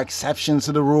 there are exceptions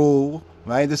to the rule,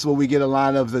 right? This is where we get a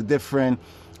lot of the different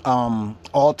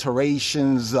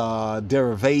alterations,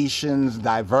 derivations,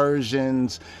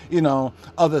 diversions,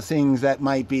 other things that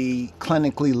might be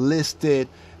clinically listed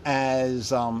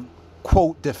as,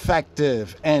 quote,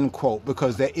 defective, end quote,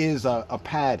 because there is a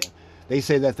pattern. They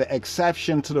say that the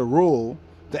exception to the rule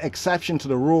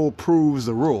proves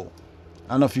the rule.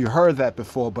 I don't know if you heard that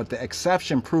before, but the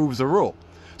exception proves the rule.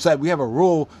 So we have a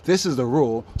rule, this is the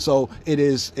rule, so it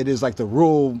is like the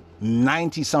rule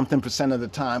 90-something% of the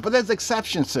time. But there's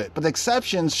exceptions to it. But the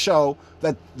exceptions show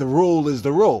that the rule is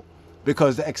the rule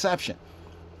because the exception.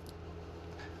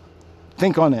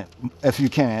 Think on it if you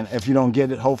can. If you don't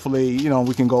get it, hopefully,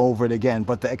 we can go over it again.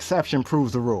 But the exception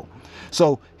proves the rule.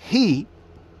 So he,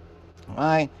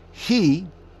 right, he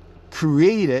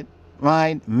created,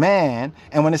 right, man.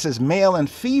 And when it says male and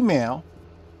female,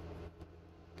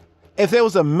 if there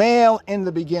was a male in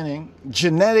the beginning,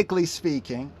 genetically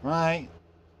speaking, right,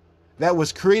 that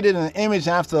was created in an image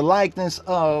after the likeness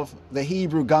of the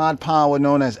Hebrew God power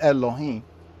known as Elohim,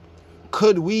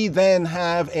 could we then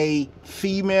have a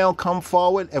female come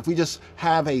forward if we just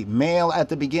have a male at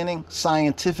the beginning?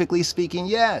 Scientifically speaking,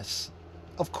 yes.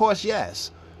 Of course,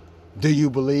 yes. Do you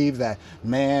believe that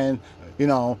man,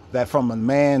 that from a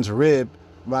man's rib,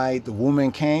 right, the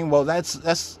woman came? Well,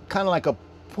 that's kind of like a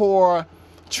poor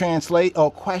translate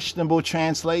or questionable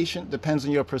translation. Depends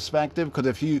on your perspective, because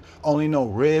if you only know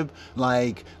rib,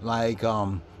 like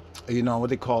what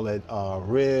they call it,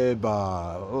 rib,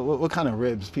 what kind of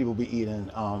ribs people be eating,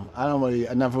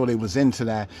 I never really was into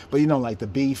that, but like the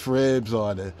beef ribs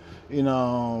or the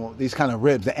these kind of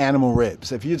ribs, the animal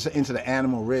ribs. If you're just into the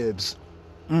animal ribs,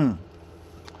 then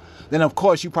of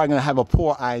course you're probably gonna have a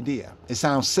poor idea. It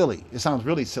sounds silly. It sounds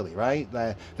really silly, right?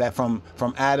 That from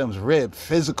Adam's rib,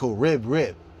 physical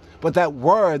rib. But that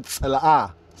word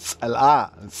salah,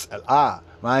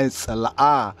 right?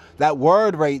 Salah, that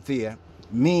word right there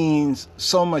means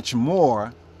so much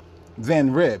more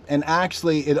than rib. And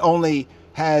actually it only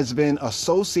has been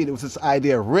associated with this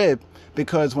idea of rib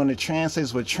because when the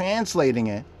translators were translating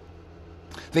it,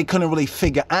 they couldn't really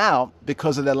figure out,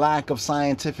 because of the lack of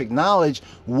scientific knowledge,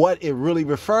 what it really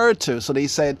referred to. So they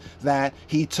said that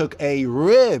he took a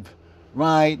rib,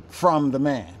 right, from the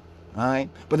man, right?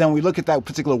 But then we look at that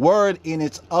particular word in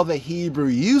its other Hebrew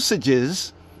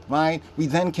usages, right? We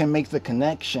then can make the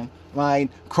connection, right,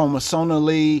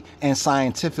 chromosomally and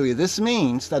scientifically. This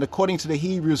means that according to the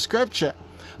Hebrew scripture,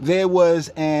 there was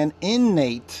an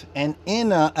innate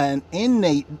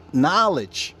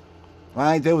knowledge,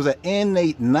 right? There was an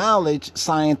innate knowledge,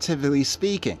 scientifically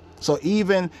speaking. So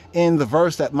even in the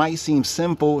verse that might seem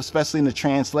simple, especially in the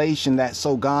translation, that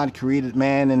so God created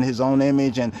man in his own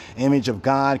image, and image of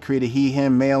God created he,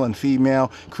 him, male and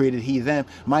female created he, them,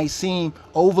 might seem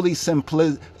overly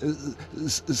simplistic.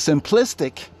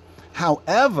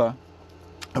 However,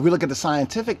 if we look at the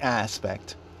scientific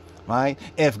aspect, right?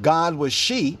 If God was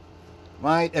she,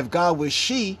 right? If God was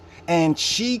she, and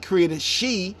she created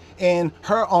she in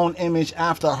her own image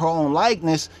after her own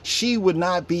likeness, she would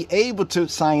not be able to,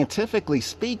 scientifically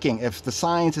speaking, if the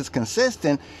science is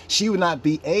consistent, she would not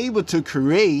be able to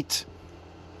create,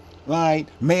 right,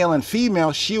 male and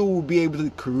female. She will be able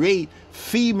to create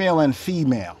female and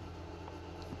female,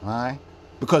 right?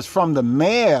 Because from the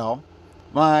male,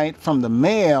 right, from the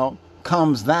male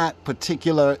comes that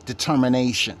particular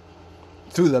determination.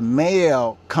 Through the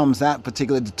male comes that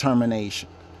particular determination.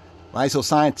 Right, so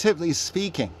scientifically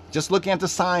speaking, just looking at the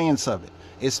science of it,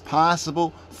 it's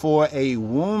possible for a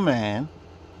woman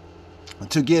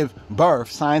to give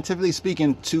birth, scientifically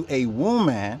speaking, to a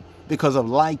woman because of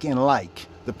like and like,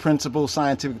 the principle,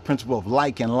 scientific principle of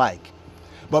like and like.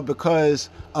 But because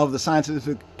of the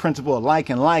scientific principle of like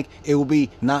and like, it will be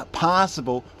not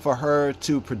possible for her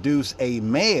to produce a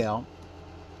male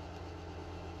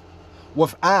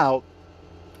without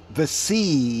the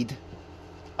seed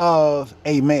of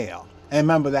a male. And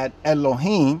remember that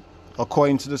Elohim,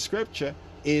 according to the scripture,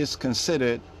 is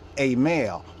considered a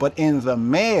male. But in the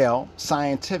male,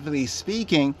 scientifically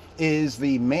speaking, is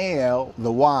the male,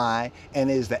 the Y,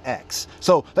 and is the X.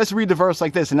 So let's read the verse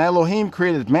like this. And Elohim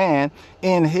created man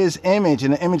in his image. In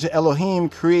the image of Elohim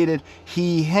created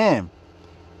he him.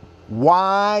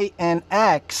 Y and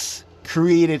X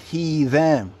created he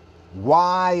them.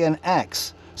 Y and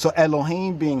X. So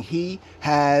Elohim being he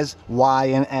has Y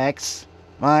and X,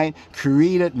 right?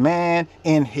 Created man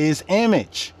in his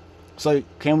image. So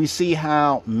can we see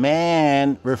how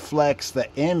man reflects the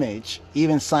image,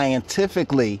 even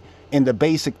scientifically, in the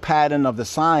basic pattern of the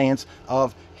science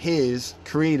of his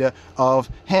creator, of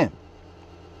him?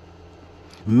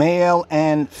 Male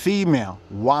and female,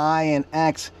 Y and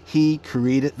X, he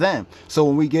created them. So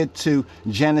when we get to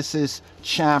Genesis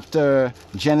chapter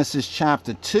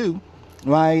 2,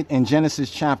 right, in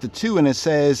Genesis chapter 2, and it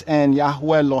says, and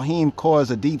Yahweh Elohim caused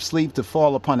a deep sleep to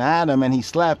fall upon Adam, and he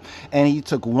slept, and he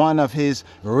took one of his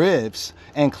ribs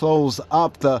and closed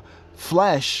up the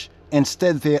flesh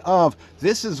instead thereof.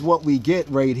 This is what we get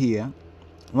right here,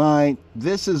 right?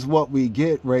 This is what we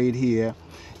get right here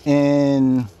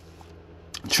in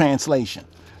translation.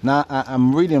 Now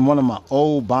I'm reading one of my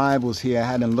old Bibles here I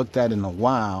hadn't looked at in a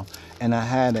while, and I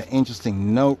had an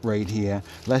interesting note right here.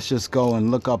 Let's just go and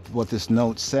look up what this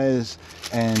note says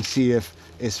and see if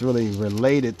it's really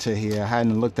related to here. I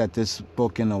hadn't looked at this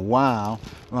book in a while.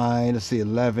 Right, let's see,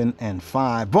 11 and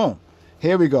 5. Boom,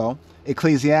 here we go.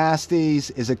 Ecclesiastes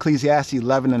is Ecclesiastes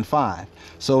 11 and 5.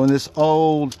 So in this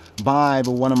old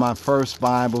Bible, one of my first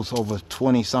Bibles over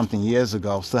 20 something years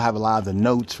ago, still have a lot of the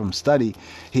notes from study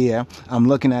here. I'm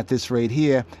looking at this right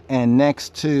here, and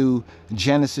next to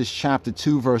Genesis chapter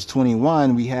 2 verse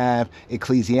 21, we have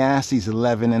Ecclesiastes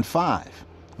 11 and 5.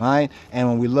 Right? And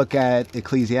when we look at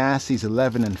Ecclesiastes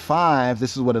 11 and 5,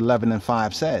 this is what 11 and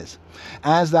 5 says.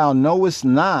 As thou knowest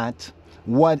not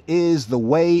what is the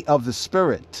way of the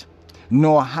Spirit,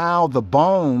 nor how the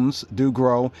bones do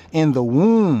grow in the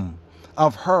womb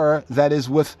of her that is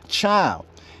with child,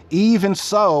 even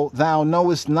so thou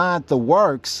knowest not the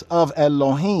works of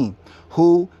Elohim,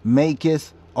 who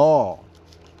maketh all.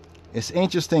 It's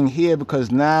interesting here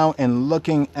because now in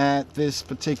looking at this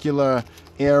particular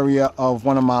area of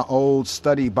one of my old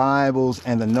study Bibles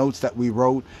and the notes that we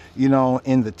wrote, you know,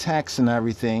 in the text and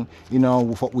everything, you know,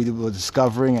 with what we were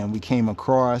discovering and we came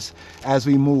across, as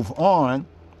we move on,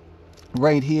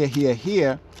 right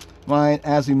here, right,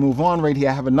 as we move on right here,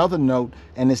 I have another note,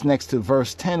 and it's next to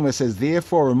verse 10, where it says,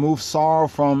 therefore remove sorrow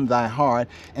from thy heart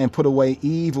and put away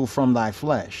evil from thy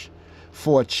flesh,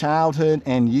 for childhood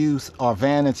and youth are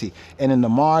vanity. And in the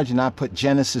margin I put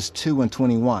Genesis 2 and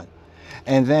 21.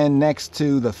 And then next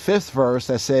to the 5th verse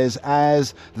that says,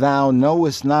 as thou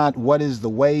knowest not what is the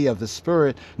way of the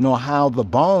Spirit, nor how the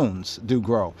bones do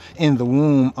grow in the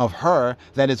womb of her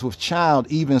that is with child,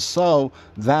 even so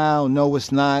thou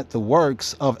knowest not the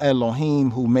works of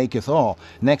Elohim, who maketh all.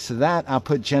 Next to that, I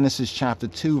put Genesis chapter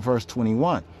 2 verse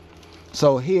 21.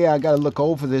 So here I got to look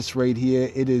over this right here.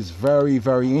 It is very,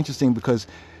 very interesting because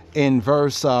in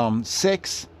verse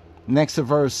 6, next to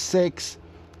verse 6,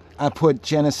 I put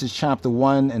Genesis chapter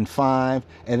 1 and 5,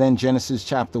 and then Genesis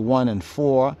chapter 1 and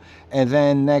 4, and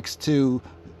then next to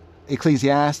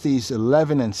Ecclesiastes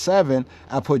 11 and 7,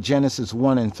 I put Genesis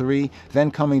 1 and 3.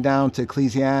 Then coming down to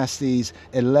Ecclesiastes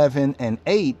 11 and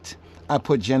 8, I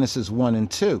put Genesis 1 and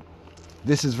 2.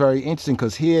 This is very interesting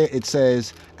because here it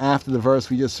says, after the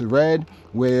verse we just read,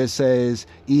 where it says,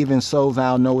 even so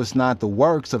thou knowest not the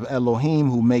works of Elohim,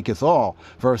 who maketh all.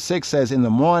 Verse 6 says, in the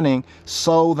morning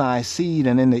sow thy seed,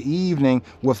 and in the evening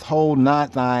withhold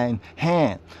not thine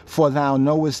hand. For thou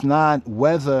knowest not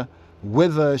whither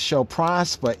shall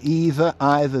prosper either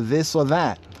this or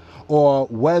that, or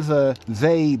whether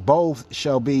they both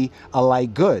shall be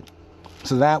alike good.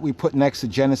 So that we put next to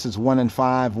Genesis 1 and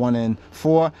 5, 1 and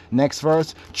 4. Next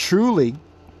verse, truly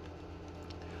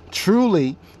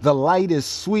the light is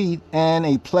sweet, and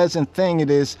a pleasant thing it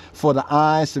is for the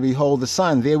eyes to behold the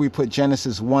sun. There we put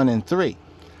Genesis 1 and 3.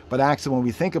 But actually, when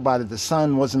we think about it, the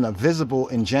sun wasn't visible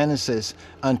in Genesis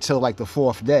until like the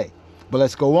 4th day. But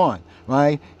let's go on,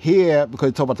 right? Here, because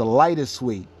we talk about the light is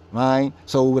sweet, right?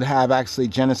 So we would have actually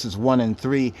Genesis 1 and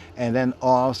 3, and then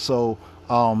also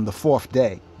the 4th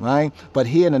day, right? But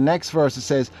here in the next verse it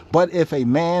says, but if a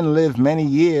man live many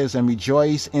years and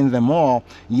rejoice in them all,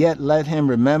 yet let him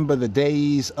remember the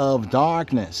days of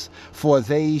darkness, for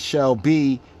they shall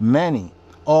be many.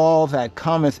 All that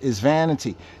cometh is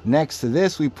vanity. Next to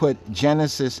this we put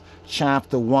Genesis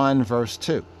chapter 1 verse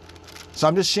 2. So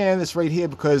I'm just sharing this right here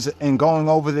because in going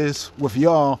over this with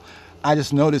y'all, I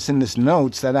just noticed in this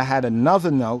notes that I had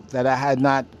another note that I had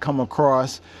not come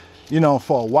across, you know,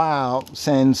 for a while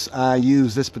since I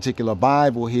used this particular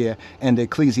Bible here. And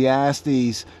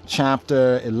Ecclesiastes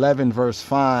chapter 11 verse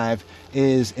 5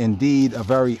 is indeed a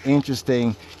very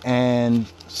interesting, and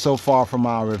so far from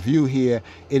our review here,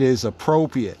 it is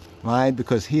appropriate, right?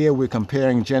 Because here we're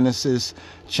comparing Genesis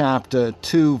chapter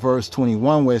 2 verse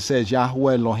 21, where it says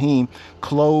Yahweh Elohim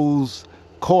clothes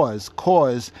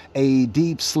caused a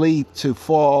deep sleep to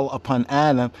fall upon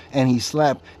Adam, and he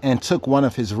slept and took one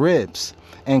of his ribs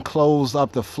and closed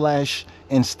up the flesh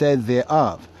instead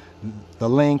thereof. The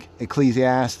link,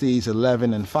 Ecclesiastes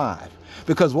 11 and 5.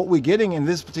 Because what we're getting in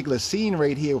this particular scene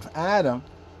right here with Adam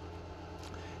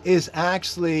is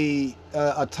actually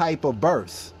a type of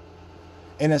birth.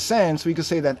 In a sense, we could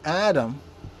say that Adam,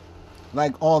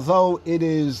 like, although it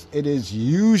is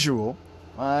usual,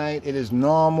 right, it is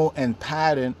normal and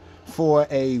pattern for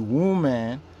a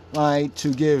woman, right,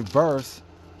 to give birth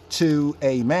to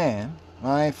a man,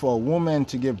 right, for a woman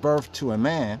to give birth to a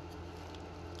man,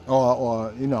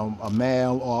 or you know, a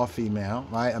male or a female,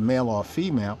 right, a male or a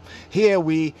female. Here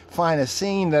we find a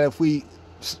scene that if we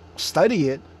study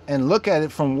it and look at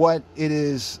it from what it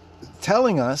is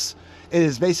telling us, it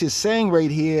is basically saying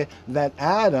right here that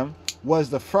Adam was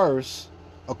the first,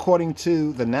 according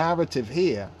to the narrative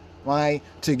here, right,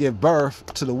 to give birth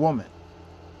to the woman.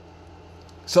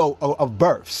 So of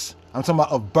births, I'm talking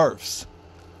about of births,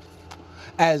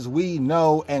 as we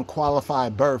know and qualify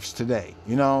births today,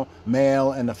 you know,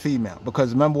 male and a female.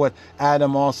 Because remember what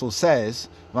Adam also says,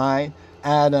 right?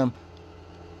 Adam,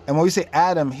 and when we say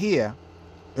Adam here,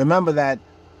 remember that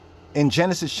in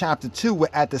Genesis chapter 2, we're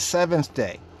at the 7th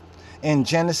day. In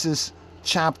Genesis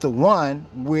chapter 1,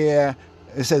 where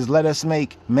it says, let us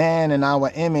make man in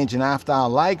our image and after our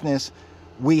likeness,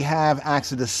 we have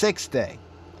actually the 6th day.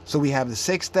 So we have the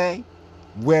 6th day,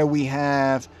 where we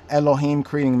have Elohim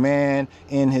creating man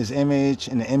in his image.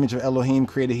 In the image of Elohim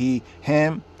created he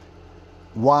him.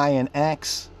 Y and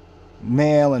X,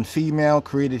 male and female,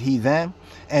 created he them.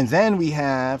 And then we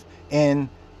have in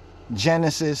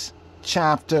Genesis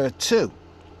chapter 2,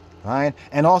 right?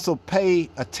 And also pay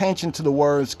attention to the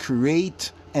words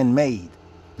create and made.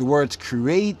 The words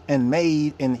create and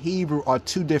made in Hebrew are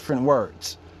two different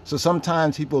words. So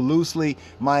sometimes people loosely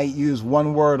might use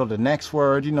one word or the next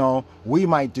word, you know, we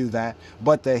might do that.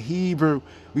 But the Hebrew,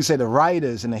 we say the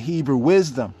writers and the Hebrew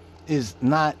wisdom is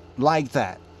not like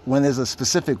that. When there's a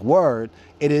specific word,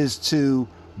 it is to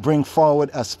bring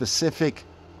forward a specific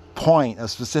point, a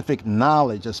specific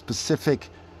knowledge, a specific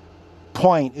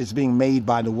point is being made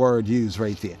by the word used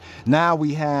right there. Now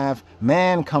we have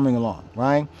man coming along,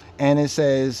 right? And it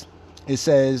says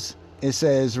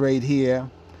right here,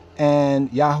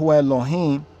 and Yahweh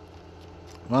Elohim,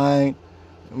 right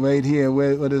here,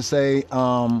 what does it say?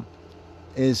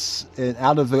 Is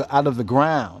out of the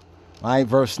ground, right?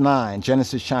 Verse 9,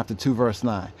 Genesis chapter 2, verse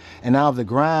 9. And out of the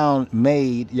ground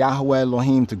made Yahweh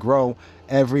Elohim to grow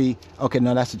every. Okay,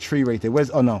 no, that's a tree right there.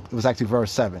 Oh no, it was actually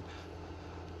verse 7.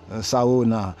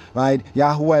 Right?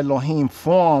 Yahweh Elohim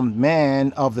formed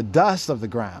man of the dust of the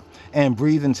ground and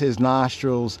breathed into his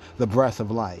nostrils the breath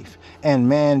of life. And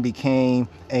man became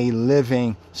a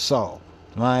living soul.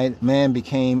 Right? Man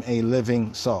became a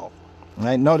living soul.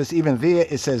 Right? Notice even there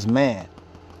it says man.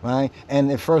 Right?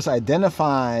 And it first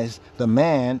identifies the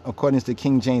man, according to the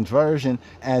King James Version,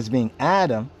 as being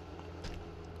Adam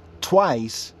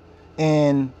twice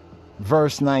in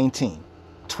verse 19.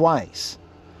 Twice.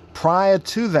 Prior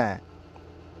to that,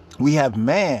 we have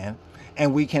man,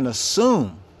 and we can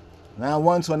assume. Now,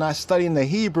 ones who are not studying the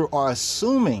Hebrew are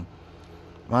assuming,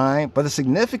 right? But the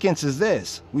significance is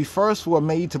this. We first were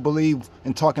made to believe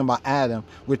in talking about Adam.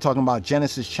 We're talking about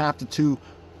Genesis chapter 2,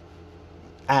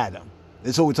 Adam.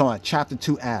 That's what we're talking about, chapter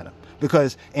 2, Adam.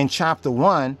 Because in chapter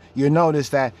 1, you notice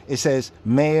that it says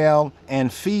male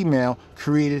and female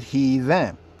created he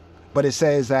them. But it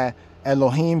says that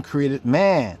Elohim created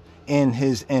man in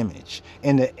his image.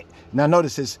 Now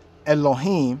notice this,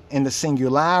 Elohim in the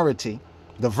singularity,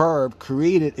 the verb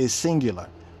created is singular.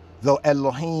 Though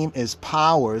Elohim is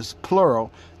powers,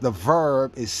 plural, the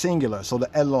verb is singular. So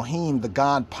the Elohim, the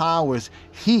God powers,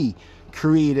 he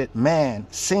created man,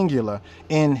 singular,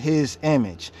 in his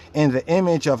image. In the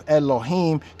image of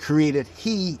Elohim created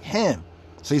he him.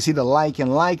 So you see the like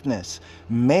and likeness.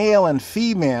 Male and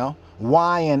female,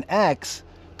 Y and X,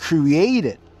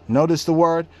 created. Notice the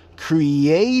word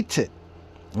created,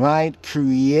 right?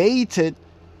 Created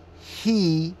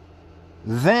he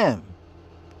them.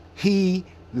 He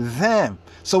them.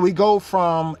 So we go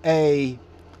from a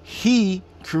he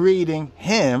creating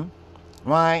him,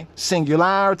 right?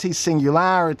 Singularity,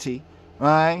 singularity,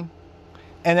 right?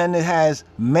 And then it has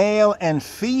male and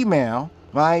female,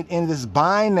 right? In this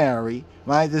binary,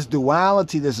 right? This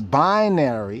duality, this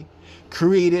binary,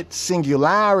 created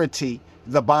singularity,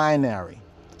 the binary.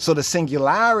 So the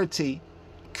singularity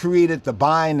created the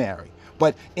binary.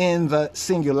 But in the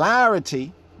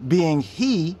singularity, being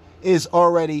he is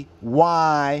already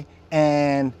Y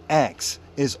and X,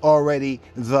 is already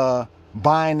the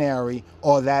binary,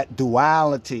 or that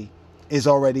duality is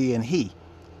already in he.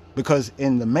 because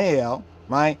in the male,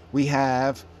 right, we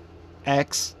have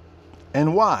X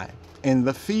and Y. In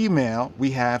the female,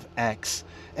 we have X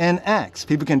and X.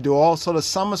 People can do all sort of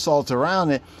somersaults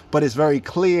around it, but it's very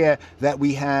clear that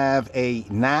we have a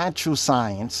natural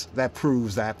science that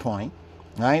proves that point,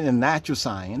 right? A natural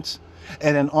science.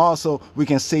 And then also we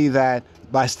can see that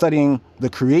by studying the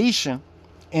creation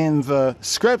in the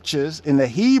scriptures, in the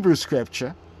Hebrew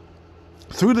scripture,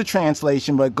 through the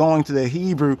translation, but going to the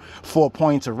Hebrew for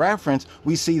points of reference,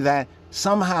 we see that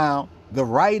somehow the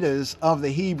writers of the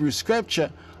Hebrew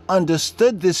scripture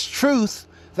understood this truth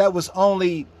that was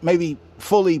only maybe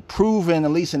fully proven,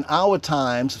 at least in our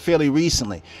times, fairly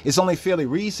recently. It's only fairly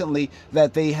recently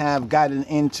that they have gotten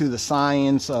into the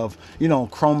science of,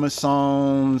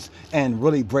 chromosomes and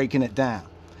really breaking it down.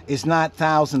 It's not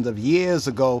thousands of years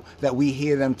ago that we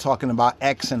hear them talking about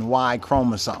X and Y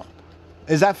chromosome.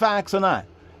 Is that facts or not?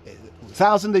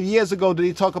 Thousands of years ago, did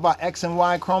he talk about X and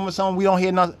Y chromosome? We don't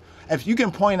hear nothing. If you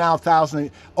can point out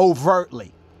thousands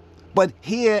overtly, but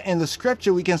here in the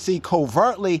scripture, we can see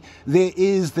covertly there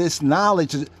is this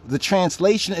knowledge. The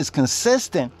translation is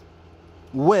consistent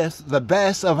with the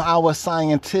best of our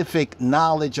scientific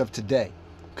knowledge of today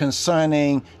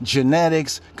concerning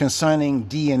genetics, concerning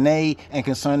DNA, and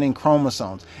concerning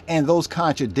chromosomes. And those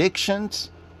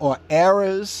contradictions or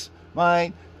errors,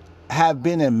 right, have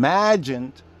been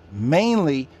imagined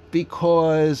mainly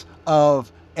because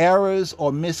of errors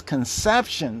or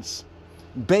misconceptions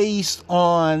based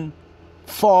on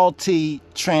faulty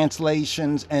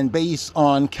translations and based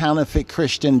on counterfeit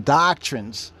Christian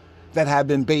doctrines that have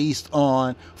been based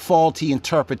on faulty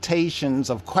interpretations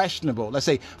of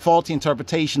faulty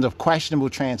interpretations of questionable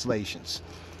translations,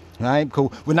 right?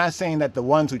 We're not saying that the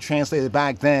ones who translated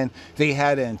back then, they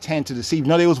had an intent to deceive.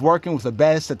 No, they was working with the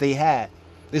best that they had.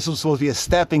 This was supposed to be a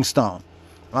stepping stone,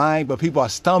 right? But people are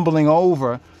stumbling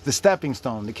over the stepping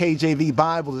stone. The KJV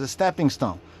Bible is a stepping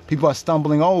stone. People are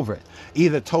stumbling over it,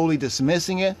 either totally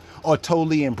dismissing it or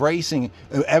totally embracing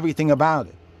everything about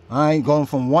it. All right, going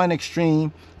from one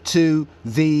extreme to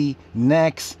the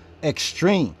next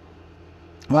extreme.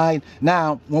 Right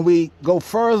now, when we go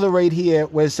further right here,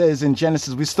 where it says in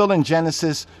Genesis, we're still in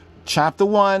Genesis chapter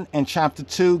 1 and chapter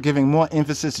 2, giving more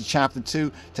emphasis to chapter 2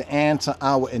 to answer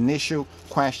our initial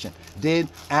question. Did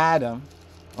Adam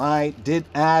have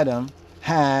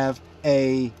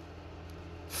a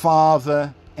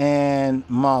father and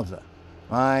mother?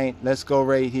 Right, let's go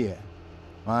right here.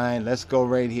 Right, let's go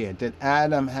right here. Did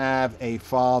Adam have a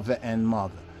father and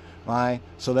mother? Right,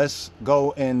 so let's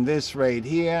go in this right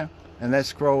here and let's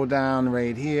scroll down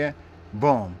right here.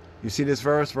 Boom, you see this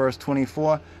verse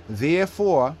 24.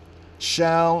 Therefore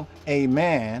shall a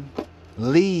man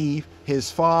leave his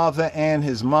father and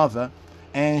his mother,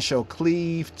 and shall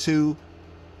cleave to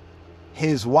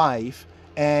his wife,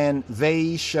 and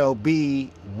they shall be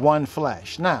one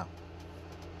flesh. Now,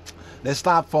 let's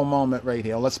stop for a moment right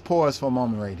here. Let's pause for a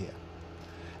moment right here.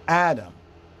 Adam,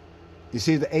 you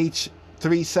see the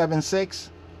H376,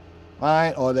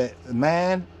 right? Or the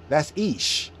man, that's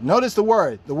Ish. Notice the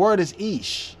word. The word is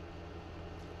Ish.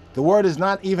 The word is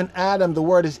not even Adam. The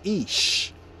word is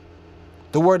Ish.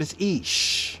 The word is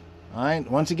Ish. All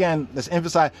right. Once again, let's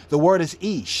emphasize the word is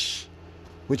Ish,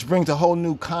 which brings a whole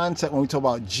new concept when we talk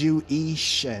about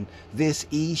Jew-ish and this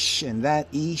ish and that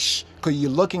ish, because you're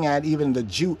looking at even the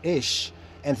Jew-ish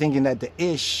and thinking that the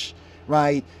ish,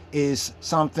 right, is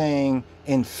something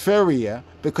inferior,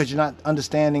 because you're not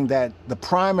understanding that the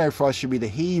primary for us should be the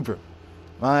Hebrew,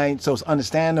 right? So it's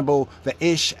understandable the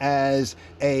ish as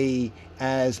a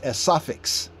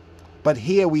suffix, but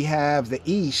here we have the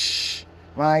ish,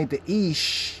 right? The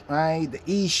ish, right? The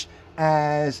ish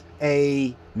as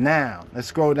a noun. Let's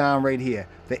scroll down right here.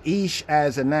 The ish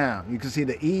as a noun. You can see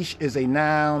the ish is a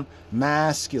noun,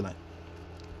 masculine.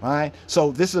 Right?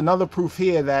 So this is another proof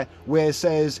here that where it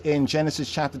says in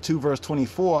Genesis chapter 2 verse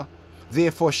 24,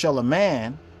 therefore shall a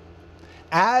man,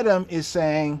 Adam is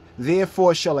saying,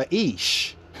 therefore shall a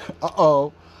ish.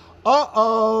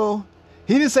 He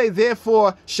didn't say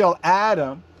therefore shall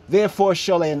Adam, therefore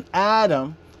shall an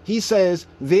Adam. He says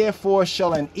therefore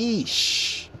shall an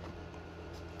ish.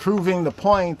 Proving the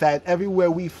point that everywhere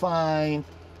we find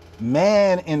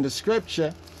man in the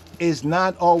scripture is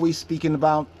not always speaking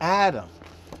about Adam.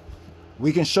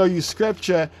 We can show you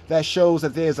scripture that shows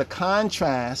that there's a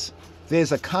contrast.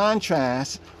 There's a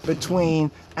contrast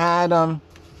between Adam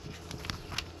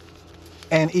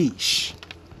and Ish.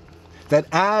 That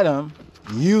Adam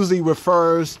usually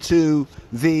refers to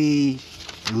the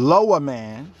lower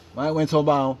man, right? When we talk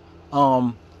about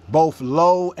both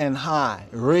low and high,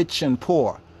 rich and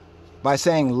poor. By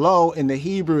saying low in the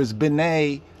Hebrew is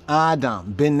B'nai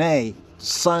Adam, B'nai,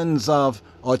 sons of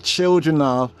or children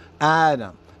of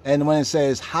Adam. And when it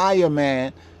says higher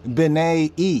man,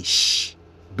 B'nai Ish.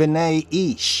 B'nai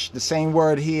Ish. The same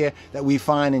word here that we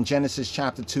find in Genesis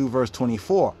chapter 2, verse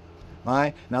 24. All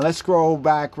right. Now let's scroll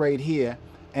back right here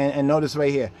and notice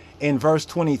right here. In verse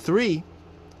 23,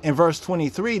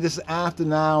 this is after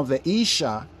now the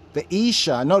Isha. The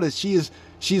Isha, notice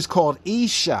she's called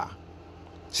Isha.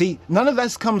 See, none of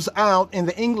this comes out in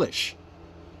the English.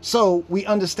 So we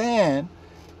understand,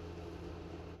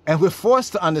 and we're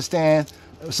forced to understand.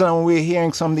 So when we're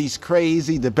hearing some of these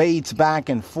crazy debates back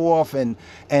and forth, and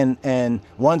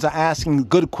ones are asking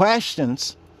good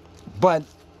questions, but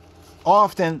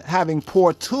often having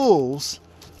poor tools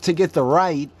to get the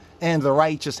right and the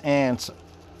righteous answer,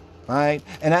 right?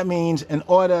 And that means in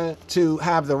order to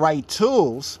have the right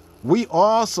tools, we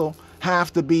also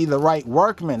have to be the right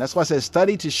workmen. That's why it says,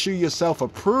 study to shew yourself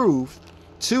approved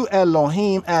to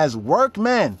Elohim as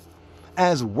workmen.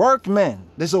 As workmen.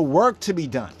 There's a work to be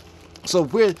done. So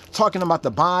if we're talking about the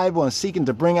Bible and seeking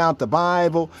to bring out the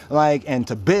Bible, and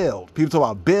to build, people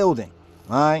talk about building,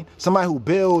 right? Somebody who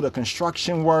build a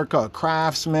construction worker, a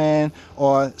craftsman,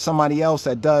 or somebody else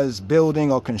that does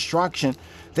building or construction,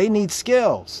 they need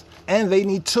skills and they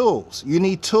need tools. You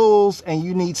need tools and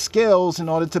you need skills in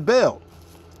order to build,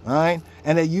 right?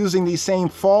 And they're using these same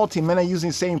men are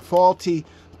using the same faulty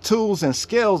tools and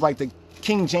skills like the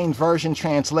King James Version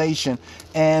translation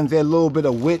and their little bit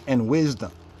of wit and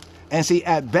wisdom. And see,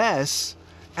 at best,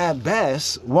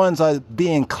 ones are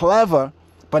being clever,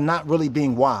 but not really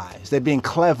being wise. They're being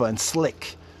clever and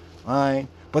slick, right?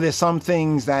 But there's some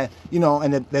things that,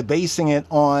 and they're basing it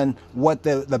on what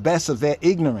the best of their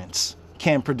ignorance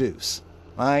can produce,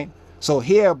 right? So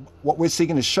here, what we're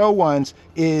seeking to show ones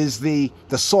is the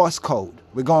source code.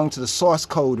 We're going to the source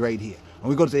code right here. When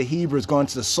we go to the Hebrew, it's going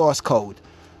to the source code,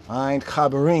 right?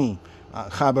 Chabarim,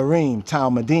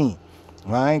 Talmudim.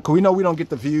 Right? Because we know we don't get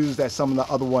the views that some of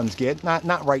the other ones get.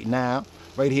 Not right now,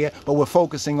 right here. But we're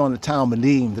focusing on the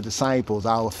Talmudim, the disciples,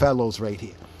 our fellows right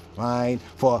here. Right?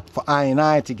 For I and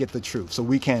I to get the truth. So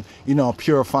we can,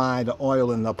 purify the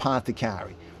oil in the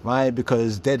apothecary. Right?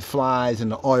 Because dead flies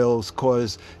and the oils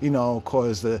cause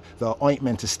the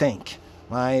ointment to stink.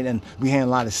 Right? And we had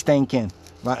a lot of stinking,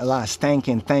 right? A lot of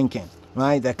stinking thinking.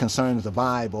 Right? That concerns the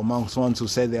Bible amongst ones who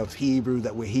said they're Hebrew,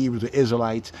 that we're Hebrews, we're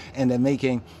Israelites, and they're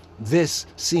making this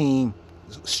seem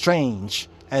strange,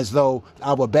 as though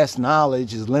our best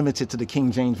knowledge is limited to the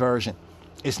King James Version.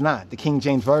 It's not. The King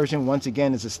James Version, once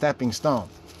again, is a stepping stone.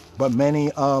 But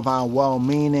many of our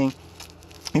well-meaning,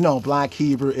 black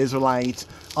Hebrew Israelites,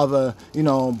 other,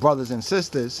 brothers and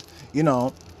sisters,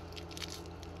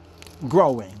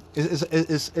 growing.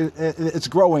 It's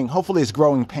growing. Hopefully it's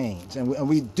growing pains. And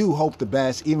we do hope the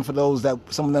best, even for those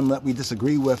some of them that we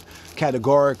disagree with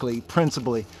categorically,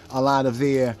 principally, a lot of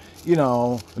their,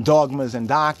 dogmas and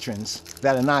doctrines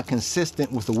that are not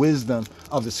consistent with the wisdom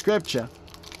of the scripture.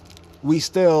 We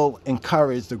still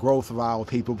encourage the growth of our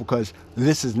people because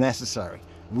this is necessary.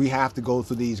 We have to go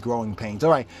through these growing pains. All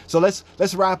right. So let's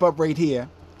wrap up right here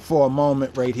for a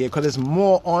moment right here, because there's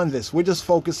more on this. We're just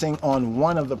focusing on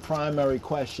one of the primary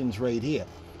questions right here,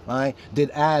 right?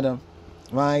 Did Adam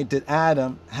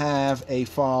have a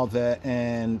father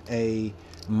and a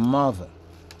mother,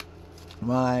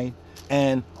 right?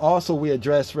 And also we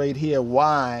address right here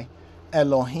why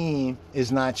Elohim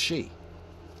is not she.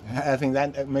 I think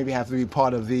that maybe have to be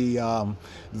part of the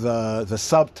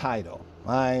subtitle,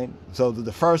 right? So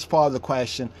the first part of the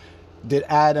question, did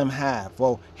Adam have?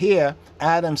 Well, here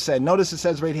Adam said, notice it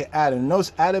says right here Adam.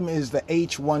 Notice Adam is the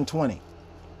H120,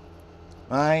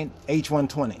 right?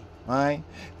 H120, right?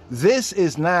 This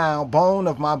is now bone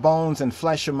of my bones and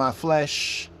flesh of my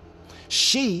flesh.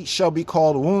 She shall be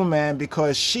called woman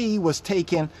because she was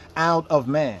taken out of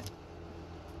man.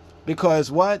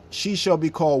 Because what? She shall be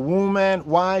called woman.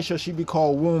 Why shall she be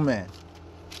called woman?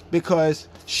 Because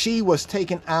she was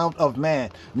taken out of man.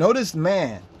 Notice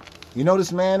man. You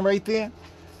notice man right there?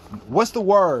 What's the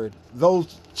word?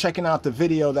 Those checking out the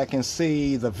video that can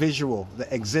see the visual,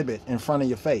 the exhibit in front of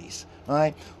your face. All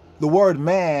right? The word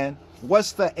man,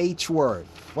 what's the H word?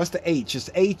 What's the H? It's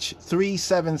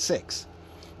H376.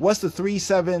 What's the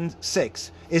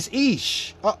 376? It's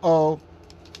Ish. Uh-oh.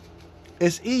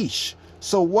 It's Ish.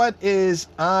 So what is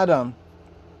Adam?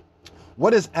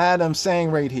 What is Adam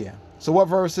saying right here? So what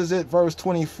verse is it? Verse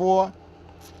 24?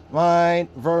 Right,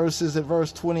 is it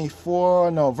verse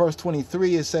 24? No, verse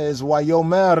 23, it says,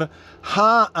 Wayomer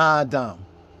ha-Adam.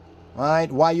 Right,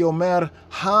 Wayomer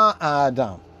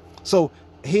ha-Adam. So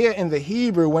here in the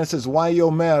Hebrew, when it says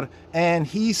Wayomer, and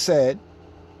he said,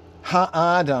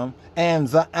 ha-Adam, and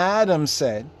the Adam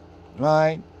said,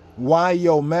 right,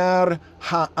 Wayomer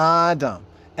ha'adam.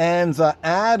 And the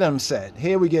Adam said.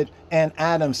 Here we get, and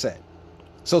Adam said.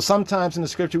 So sometimes in the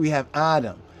scripture we have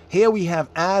Adam. Here we have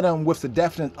Adam with the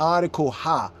definite article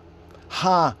ha.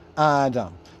 Ha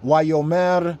Adam.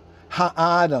 Wayomer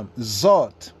ha'adam.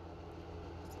 Zot.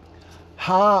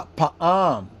 Ha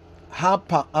pa'am. Ha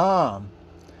pa'am.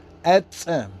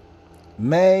 Etzem.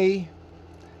 May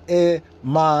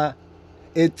ma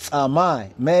it's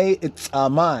amai. May it's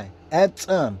amai.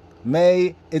 Etzem.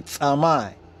 May it's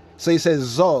amai. So he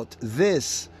says Zot.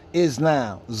 This is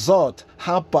now. Zot.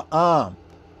 Ha pa'am.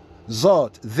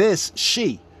 Zot. This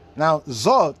she. Now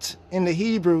Zot in the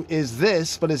Hebrew is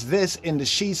this, but it's this in the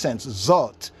she sense.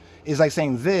 Zot is like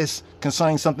saying this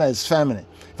concerning something that is feminine.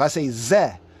 If I say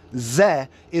zeh, zeh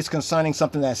is concerning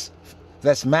something that's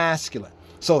masculine.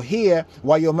 So here,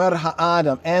 Wayomer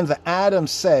ha'adam, and the Adam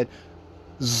said,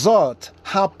 Zot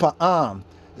ha'pa'am,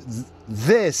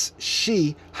 this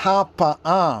she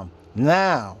ha'pa'am,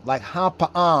 now, like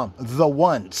ha'pa'am, the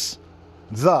once,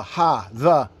 the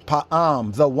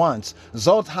pa'am, the once,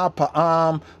 Zot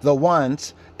ha'pa'am, the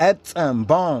once, etzem,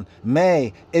 bone,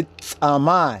 me, it's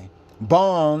amai,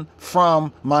 bone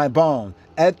from my bone,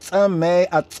 etzem me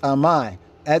atzamai,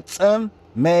 etzem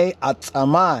me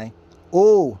atzamai,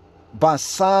 u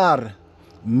basar,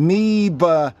 mi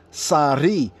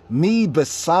basari,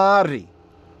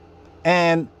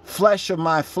 and flesh of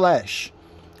my flesh,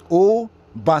 u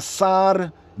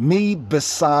basar mi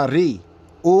basari,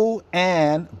 u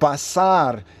and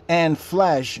basar and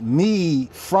flesh, me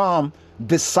from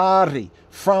basari,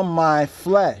 from my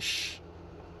flesh,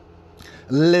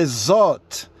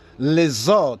 lizot,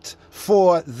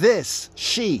 for this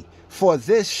she,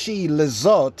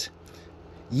 lizot,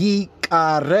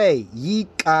 yikare,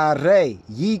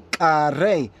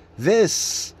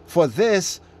 this, for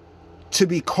this to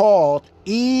be called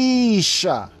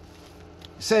Isha.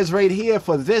 It says right here,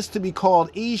 for this to be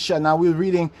called Isha. Now we're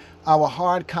reading our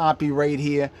hard copy right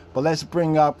here, but let's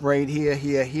bring up right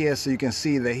here, so you can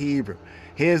see the Hebrew.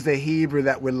 Here's the Hebrew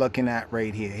that we're looking at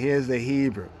right here. Here's the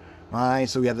Hebrew. All right,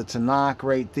 so we have the Tanakh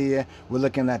right there. We're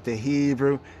looking at the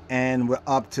Hebrew, and we're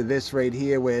up to this right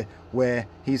here where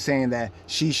he's saying that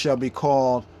she shall be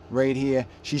called, right here,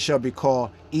 she shall be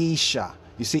called Isha.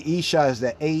 You see, Isha is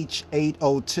the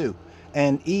H802.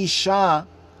 And Isha,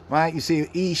 right, you see,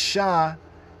 Isha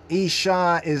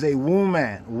is a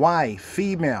woman, wife,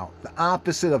 female, the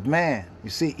opposite of man. You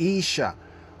see, Isha,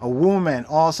 a woman,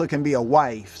 also can be a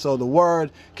wife. So the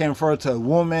word can refer to a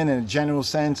woman in a general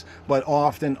sense, but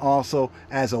often also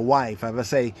as a wife. If I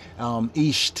say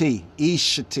Ishti,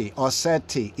 Ishti,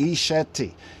 Oseti,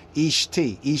 Isheti,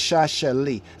 Ishti, Isha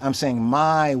Shali, I'm saying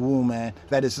my woman,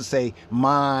 that is to say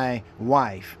my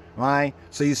wife, right?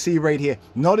 So you see right here,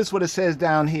 notice what it says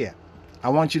down here. I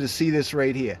want you to see this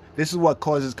right here. This is what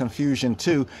causes confusion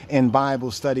too in Bible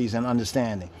studies and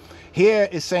understanding. Here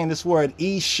it's saying this word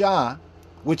Isha,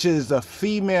 which is the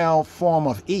female form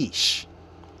of Ish.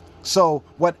 So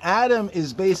what Adam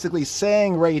is basically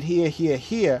saying right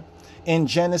here in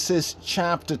Genesis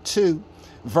chapter 2,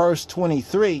 verse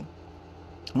 23,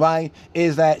 right,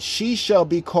 is that she shall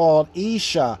be called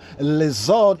Isha,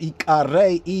 lizod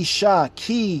ikare Isha,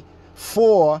 ki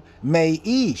for may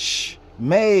Ish,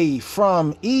 may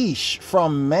from Ish,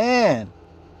 from man,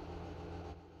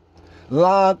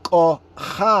 la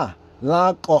kocha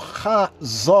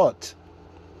zot,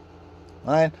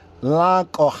 right, la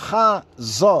kocha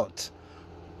zot,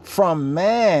 from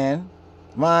man,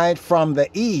 right, from the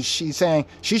Ish. He's saying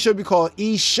she should be called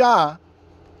Isha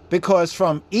because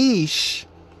from Ish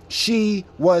she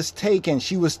was taken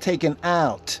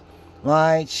out,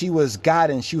 right? She was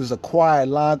gotten, she was acquired.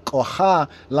 La kocha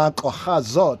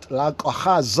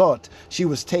zot. She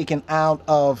was taken out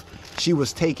of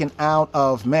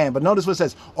man. But notice what it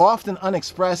says, often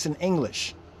unexpressed in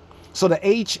English. So the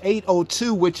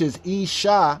H802, which is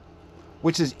Isha,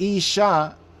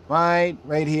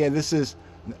 right here, this is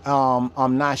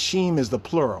Nashim is the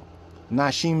plural.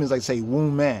 Nashim is like, say,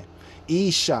 woman.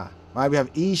 Isha, right? We have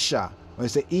Isha.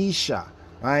 It's the Isha,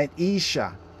 right?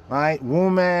 Isha, right?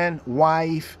 Woman,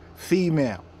 wife,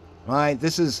 female, right?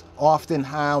 This is often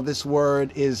how this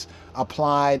word is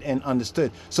applied and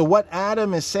understood. So what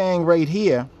Adam is saying right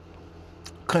here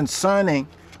concerning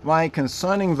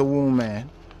the woman,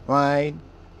 right,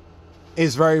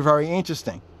 is very, very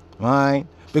interesting, right?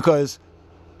 Because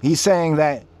he's saying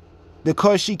that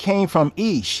because she came from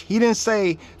Ish, he didn't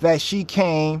say that she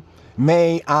came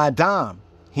me Adam.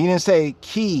 He didn't say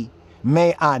ki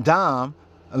me Adam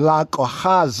la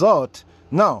kocha zot.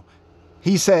 No,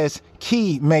 he says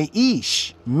ki me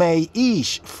Ish,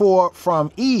 for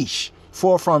from Ish,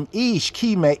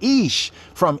 ki me Ish,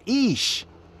 from Ish,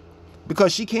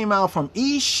 because she came out from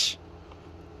Ish,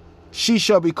 she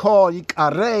shall be called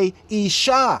Yikare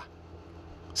Isha.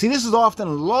 See, this is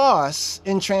often lost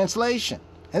in translation.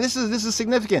 And this is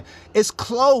significant. It's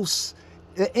close.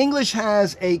 The English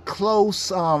has a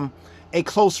close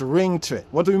ring to it.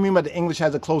 What do we mean by the English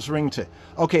has a close ring to it?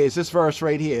 Okay, it's this verse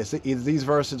right here. It's these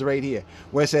verses right here,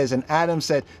 where it says, and Adam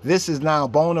said, this is now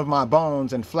bone of my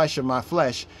bones and flesh of my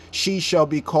flesh. She shall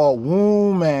be called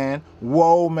woman,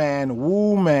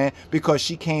 woman, because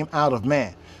she came out of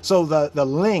man. So the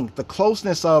link, the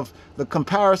closeness of the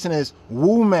comparison is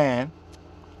woman,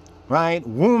 right?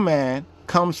 Woman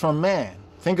comes from man.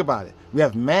 Think about it. We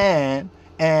have man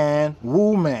and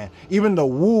woman. Even the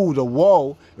woo, the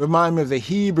woe, remind me of the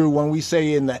Hebrew when we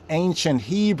say in the ancient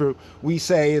Hebrew, we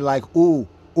say like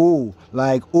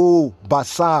like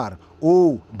basar,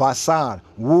 basar,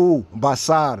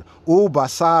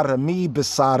 basar, mi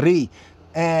basari,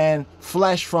 and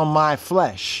flesh from my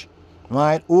flesh,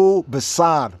 right?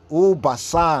 Basar,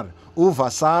 basar,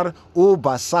 vasar,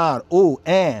 basar,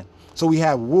 and. So we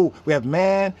have we have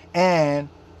man and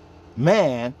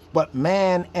man, but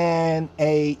man and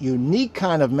a unique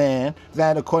kind of man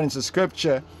that according to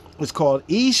scripture is called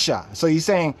Isha. So he's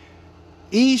saying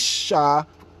Isha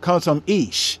comes from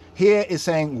Ish. Here it's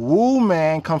saying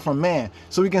woman come from man.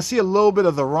 So we can see a little bit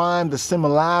of the rhyme, the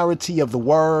similarity of the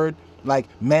word, like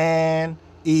man,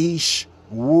 Ish,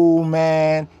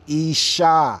 woman,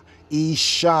 Isha,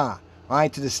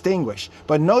 right, to distinguish.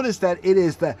 But notice that it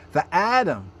is the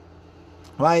Adam,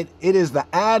 right? It is the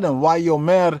Adam,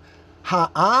 Wayomer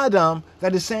Ha-Adam,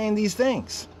 that is saying these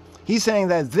things. He's saying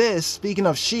that this, speaking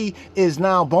of she, is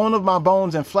now bone of my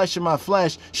bones and flesh of my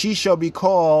flesh. She shall be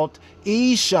called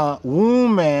Isha,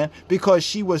 woman, because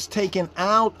she was taken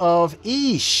out of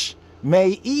Ish,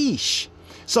 May Ish.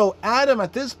 So Adam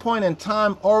at this point in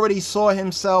time already saw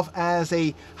himself as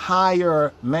a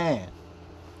higher man.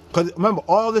 Because remember,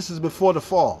 all this is before the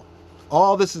fall.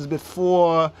 All this is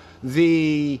before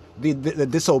the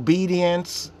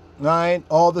disobedience, right?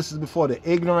 All this is before the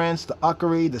ignorance, the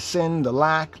uckery, the sin, the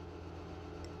lack.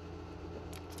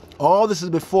 All this is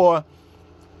before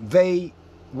they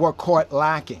were caught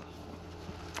lacking,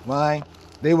 right?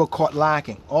 They were caught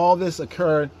lacking. All this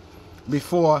occurred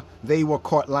before they were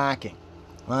caught lacking,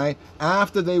 right?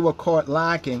 After they were caught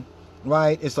lacking,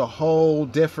 right, it's a whole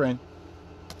different,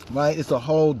 right? It's a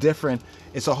whole different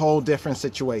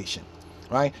situation,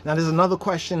 right? Now there's another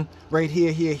question right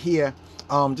here,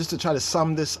 just to try to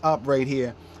sum this up right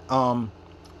here,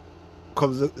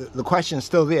 because the question is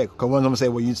still there. Because one of them say,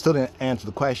 well, you still didn't answer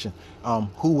the question.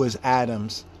 Who was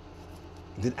Adam's?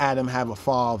 Did Adam have a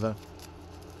father,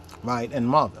 right, and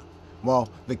mother? Well,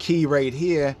 the key right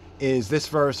here is this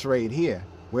verse right here,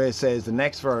 where it says, the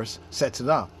next verse sets it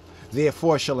up.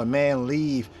 Therefore shall a man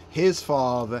leave his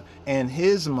father and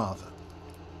his mother,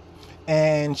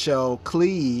 and shall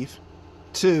cleave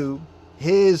to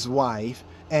his wife,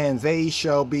 and they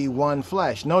shall be one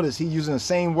flesh. Notice he's using the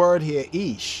same word here,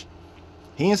 ish.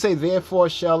 He didn't say, therefore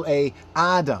shall a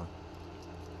Adam.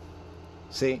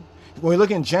 See, when we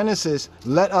look in Genesis,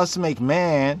 let us make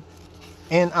man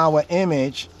in our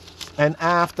image and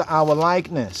after our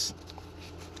likeness.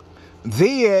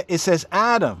 There it says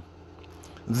Adam.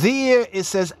 There it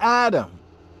says Adam.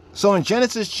 So in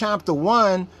Genesis chapter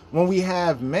 1, when we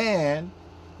have man,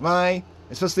 right,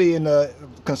 especially in the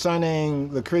concerning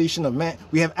the creation of man,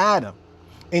 we have Adam.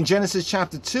 In Genesis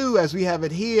chapter 2, as we have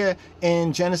it here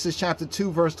in Genesis chapter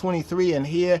 2 verse 23, and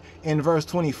here in verse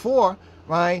 24,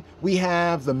 right, we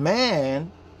have the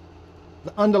man.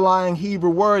 The underlying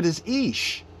Hebrew word is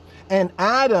ish, and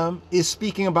Adam is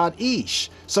speaking about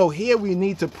ish. So here we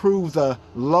need to prove the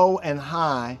low and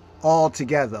high all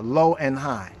together. Low and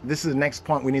high. This is the next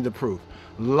point we need to prove.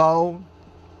 Low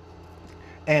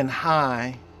and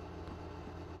high,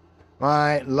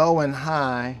 right? Low and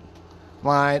high,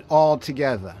 right? All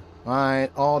together,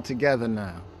 right? All together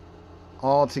now.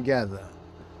 All together.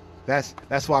 That's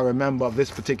why I remember this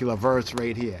particular verse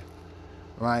right here.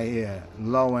 Right here.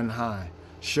 Low and high.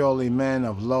 Surely men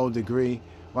of low degree,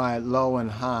 right? Low and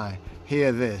high.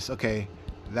 Hear this. Okay.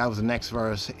 That was the next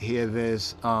verse. Hear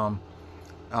this.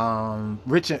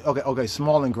 Rich and, okay,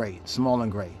 small and great. Small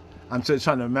and great. I'm still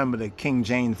trying to remember the King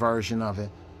James version of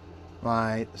it.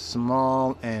 Right,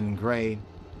 small and great.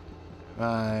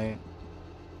 Right.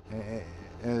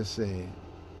 Let's see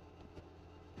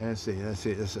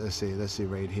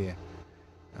right here.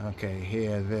 Okay,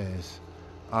 hear this.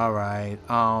 All right.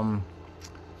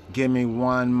 Give me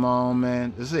one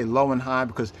moment. This is a low and high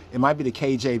because it might be the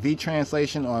KJV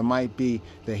translation or it might be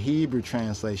the Hebrew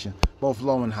translation. Both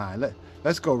low and high.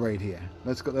 Let's go right here.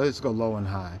 Let's go low and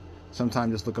high.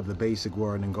 Sometimes just look up the basic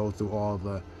word and go through all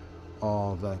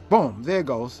all the, boom, there it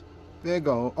goes. There you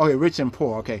go. Okay, rich and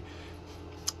poor. Okay.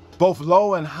 Both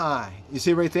low and high. You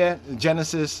see right there?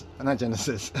 Genesis, not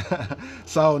Genesis.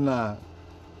 So, nah.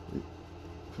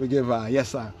 Forgive I.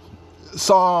 Yes, I.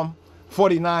 Psalm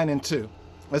 49 and 2.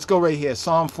 Let's go right here.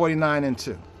 Psalm 49 and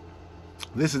 2.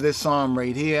 This is this psalm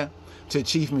right here. To the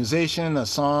chief musician, a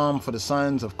psalm for the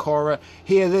sons of Korah.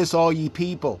 Hear this, all ye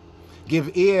people.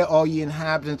 Give ear, all ye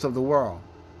inhabitants of the world.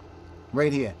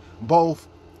 Right here. Both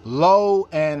low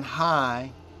and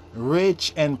high,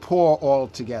 rich and poor all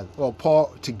together. Or poor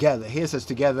together. Here it says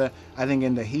together. I think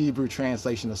in the Hebrew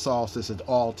translation of Psalms, this is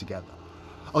all together.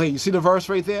 Okay, you see the verse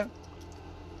right there?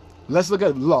 Let's look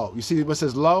at low. You see what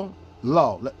says low?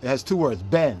 Low. It has two words.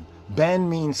 Ben. Ben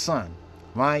means son.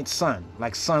 Right? Son.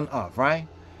 Like son of. Right?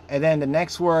 And then the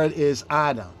next word is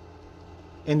Adam.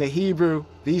 In the Hebrew,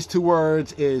 these two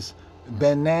words is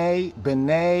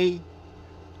B'nai,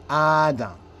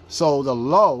 Adam. So the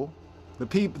low,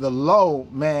 the low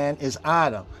man is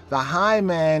Adam. The high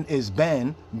man is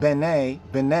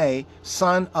B'nai,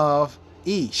 son of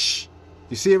Ish.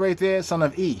 You see it right there? Son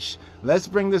of Ish. Let's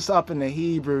bring this up in the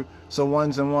Hebrew so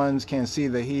ones and ones can see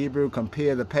the Hebrew.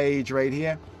 Compare the page right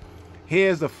here.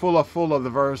 Here's the full of the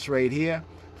verse right here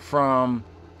from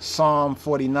Psalm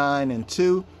 49 and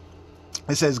 2.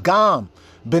 It says, Gam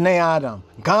b'nei Adam,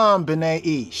 Gam b'nei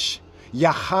Ish,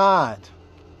 Yachad,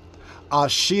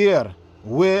 Ashir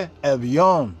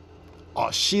ve'Ebyon,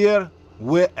 Ashir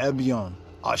ve'Ebyon,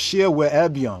 Ashir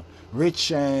ve'Ebyon,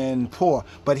 rich and poor.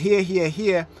 But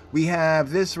here, we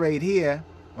have this right here.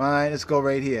 All right, let's go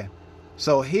right here.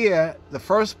 So here, the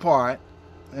first part,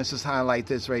 let's just highlight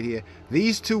this right here.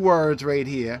 These two words right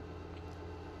here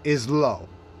is low.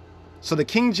 So the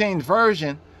King James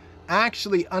Version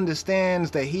actually understands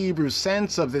the Hebrew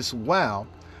sense of this well,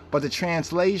 but the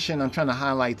translation, I'm trying to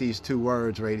highlight these two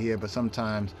words right here, but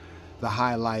sometimes the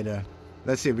highlighter,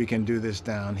 let's see if we can do this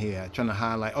down here. Trying to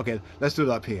highlight, okay, let's do it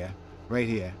up here, right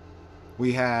here.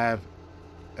 We have,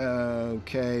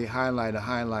 okay,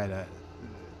 highlighter.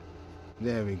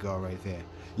 There we go, right there.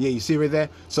 Yeah, you see right there?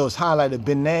 So it's highlighted,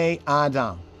 B'nai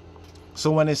Adam.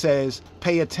 So when it says,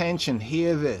 pay attention,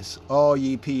 hear this, all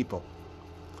ye people.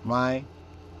 Right?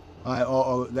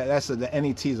 That's the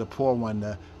NET is a poor one.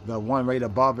 The one right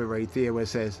above it right there where it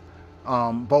says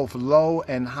both low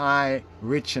and high,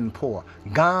 rich and poor.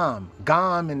 Gam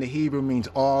in the Hebrew means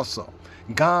also.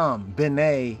 Gam,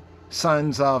 B'nai,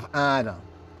 sons of Adam.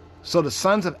 So the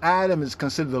sons of Adam is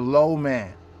considered the low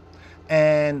man.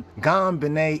 And Gam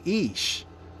B'nai Ish,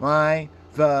 right?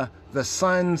 The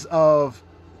sons of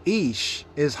Ish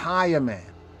is higher man.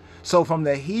 So from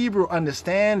the Hebrew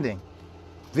understanding,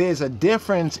 there's a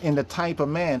difference in the type of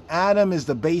man. Adam is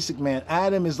the basic man.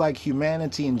 Adam is like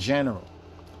humanity in general.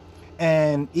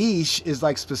 And Ish is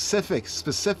like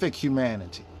specific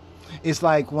humanity. It's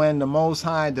like when the Most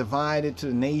High divided to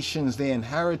the nations their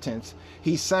inheritance,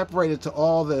 he separated to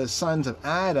all the sons of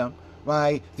Adam,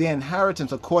 right, their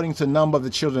inheritance according to the number of the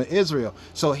children of Israel.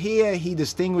 So here he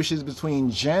distinguishes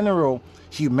between general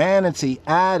humanity,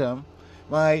 Adam,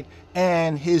 right,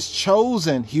 and his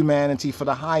chosen humanity for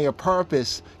the higher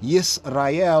purpose,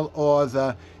 Yisrael, or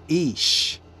the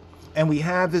Ish. And we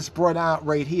have this brought out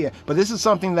right here. But this is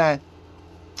something that,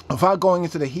 without going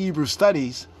into the Hebrew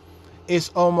studies,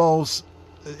 it's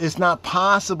not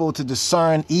possible to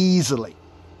discern easily.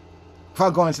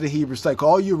 Without going to the Hebrew study,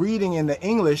 all you're reading in the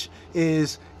English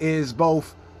is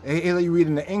both, here you read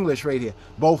in the English right here,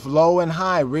 both low and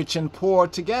high, rich and poor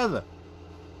together.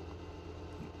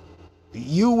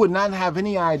 You would not have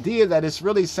any idea that it's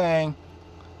really saying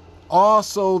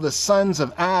also the sons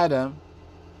of Adam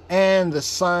and the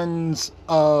sons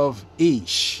of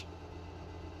Ish.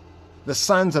 The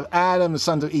sons of Adam, the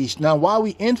sons of Ish. Now, why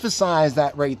we emphasize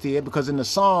that right there, because in the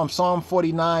Psalm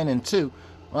 49 and 2,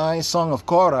 right, Song of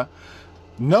Korah,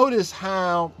 notice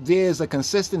how there's a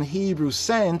consistent Hebrew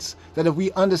sense that if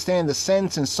we understand the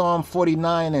sense in Psalm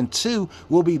 49 and 2,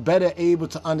 we'll be better able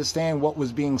to understand what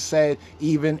was being said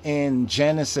even in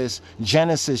Genesis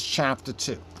chapter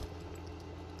 2.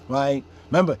 Right?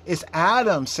 Remember, it's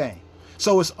Adam saying.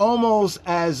 So it's almost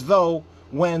as though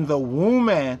when the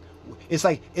woman, it's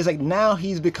like now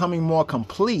he's becoming more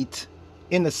complete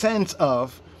in the sense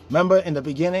of, remember in the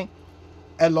beginning,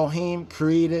 Elohim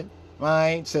created,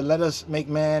 right? Said, let us make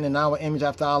man in our image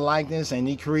after our likeness. And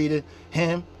he created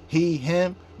him,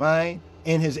 him, right?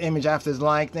 In his image after his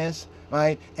likeness,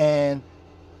 right? And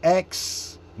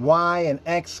X, Y, and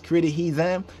X created he,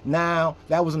 them. Now,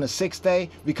 that was on the 6th day.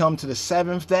 We come to the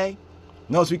 7th day.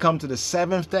 Notice we come to the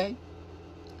 7th day.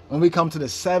 When we come to the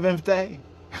 7th day,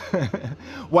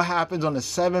 what happens on the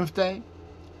 7th day?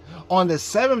 On the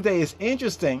 7th day, it's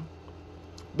interesting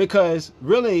because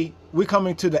really we're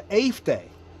coming to the 8th day.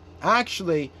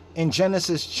 Actually, in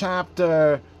Genesis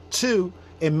chapter 2,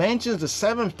 it mentions the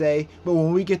 7th day, but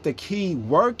when we get the key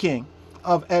working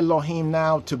of Elohim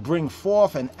now to bring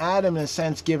forth, and Adam in a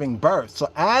sense giving birth. So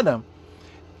Adam,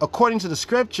 according to the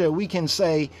scripture, we can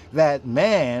say that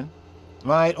man,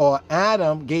 right, or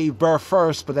Adam gave birth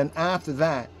first, but then after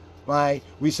that, right,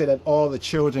 we say that all the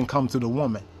children come through the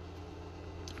woman.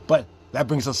 But that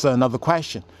brings us to another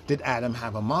question. Did Adam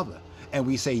have a mother? And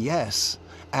we say, yes,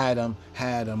 Adam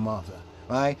had a mother,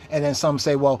 right? And then some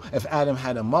say, well, if Adam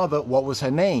had a mother, what was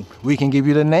her name? We can give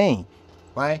you the name,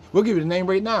 right? We'll give you the name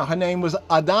right now. Her name was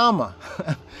Adama.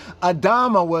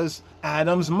 Adama was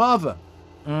Adam's mother.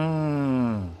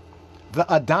 The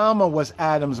Adama was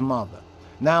Adam's mother.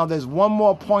 Now, there's one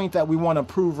more point that we want to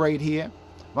prove right here,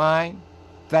 right?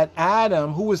 That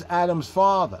Adam, who was Adam's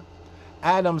father?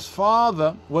 Adam's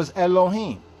father was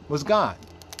Elohim, was God.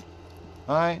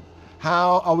 All right?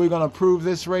 How are we going to prove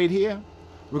this right here?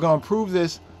 We're going to prove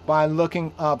this by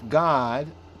looking up God,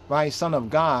 right? Son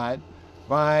of God,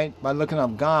 right? By looking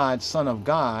up God, Son of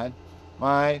God,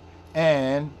 right?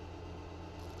 And,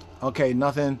 okay,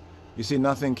 nothing, you see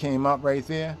nothing came up right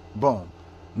there? Boom.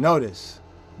 Notice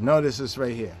this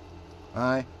right here. All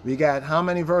right? We got how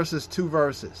many verses? 2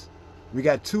 verses. We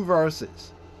got 2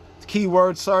 verses.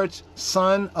 Keyword search,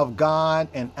 Son of God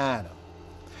and Adam.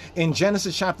 In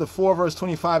Genesis chapter 4, verse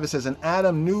 25, it says, and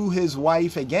Adam knew his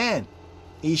wife again,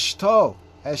 Ishto,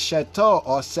 Esheto,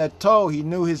 or Seto. He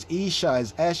knew his Isha,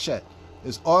 his Eshet,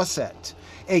 his Oset.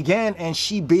 Again, and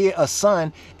she bare a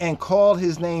son, and called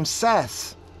his name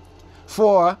Seth.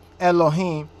 For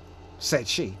Elohim, said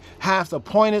she, hath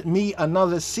appointed me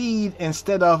another seed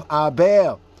instead of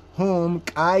Abel, whom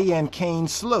Cain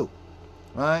slew.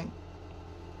 Right?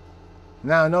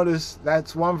 Now notice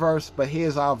that's one verse, but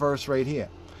here's our verse right here.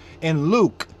 In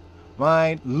Luke,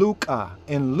 right?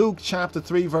 In Luke chapter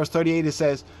 3, verse 38, it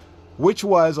says, which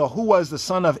was, or who was the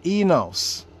son of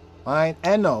Enos, right?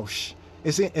 Enosh.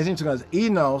 It's interesting because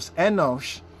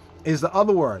Enosh is the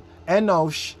other word.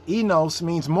 Enos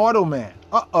means mortal man.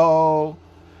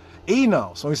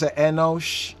 Enos. When we say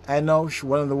Enosh,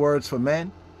 one of the words for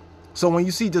men. So when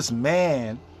you see this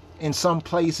man in some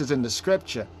places in the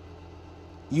scripture,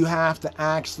 you have to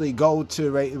actually go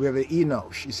to where the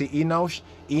Enosh. You see Enosh?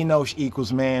 Enosh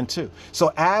equals man too.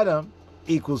 So Adam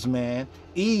equals man.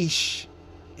 Ish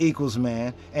equals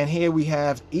man. And here we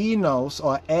have Enos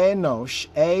or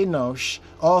Enosh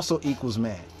also equals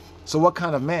man. So what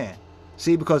kind of man?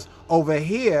 See, because over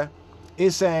here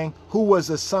it's saying who was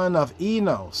the son of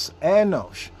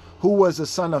Enosh, who was the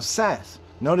son of Seth.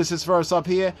 Notice this verse up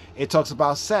here, it talks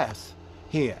about Seth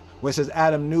here, where it says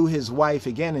Adam knew his wife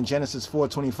again in Genesis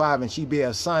 4:25, and she bare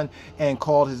a son and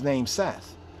called his name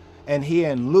Seth. And here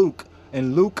in Luke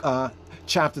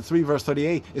chapter 3, verse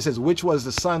 38, it says, which was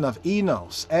the son of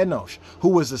Enosh, who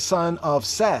was the son of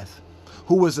Seth,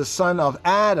 who was the son of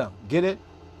Adam. Get it?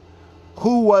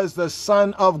 Who was the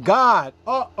son of God.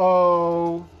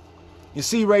 You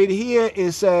see right here,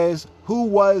 it says, who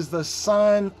was the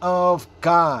son of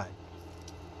God.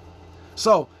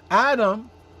 So Adam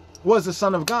was the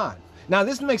son of God. Now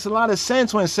this makes a lot of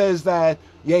sense when it says that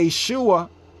Yeshua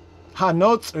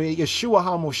HaNotzri, Yeshua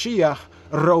HaMoshiach,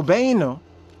 Robenu,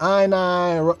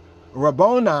 Einai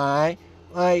Rabboni,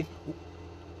 right?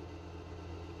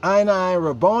 Einai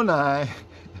Rabboni.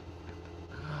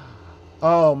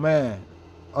 Oh man.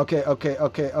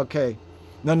 Okay.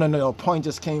 No. Point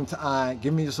just came to eye.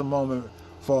 Give me just a moment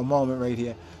right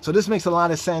here. So this makes a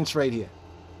lot of sense right here.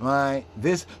 Right?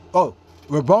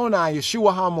 Rabboni,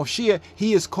 Yeshua HaMoshiach,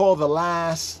 he is called the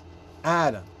last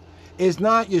Adam. Is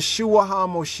not Yeshua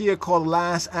HaMoshiach called the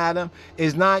last Adam?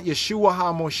 Is not Yeshua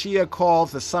HaMoshiach called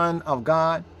the Son of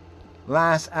God?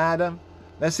 Last Adam?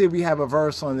 Let's see if we have a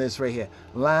verse on this right here.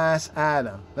 Last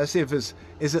Adam. Let's see if is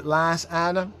it last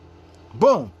Adam?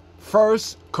 Boom. 1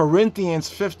 Corinthians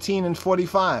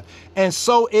 15:45. And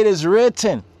so it is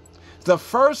written, the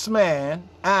first man,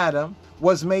 Adam,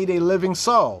 was made a living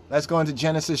soul. That's going to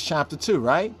Genesis chapter 2,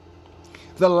 right?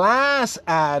 The last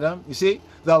Adam, you see,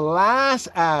 the last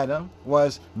Adam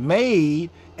was made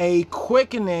a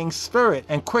quickening spirit.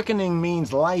 And quickening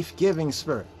means life-giving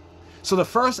spirit. So the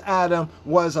first Adam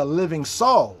was a living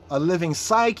soul, a living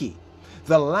psyche.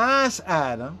 The last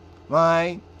Adam,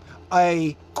 right,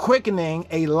 a quickening,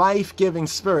 a life-giving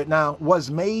spirit. Now,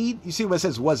 was made, you see what it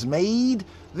says, was made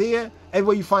there?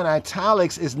 Everywhere you find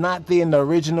italics is not there in the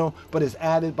original, but is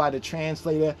added by the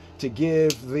translator to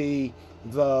give the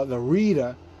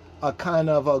reader a kind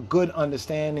of a good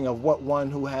understanding of what one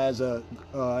who has a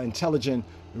intelligent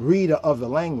reader of the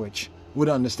language would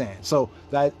understand. So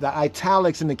the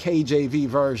italics in the KJV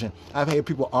version, I've heard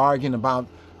people arguing about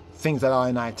things that are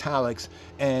in italics,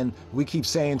 and we keep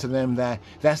saying to them that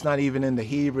that's not even in the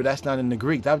Hebrew, that's not in the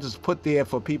Greek. That was just put there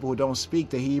for people who don't speak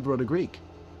the Hebrew or the Greek.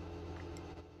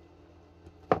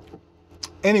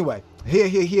 Anyway,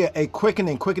 here, a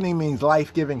quickening. Quickening means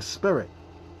life-giving spirit.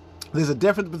 There's a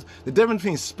difference. The difference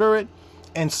between spirit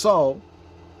and soul,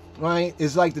 right,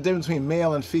 is like the difference between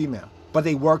male and female, but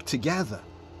they work together.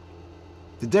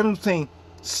 The difference between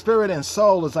spirit and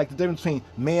soul is like the difference between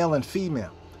male and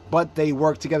female, but they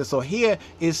work together. So here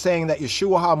is saying that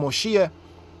Yeshua HaMoshiach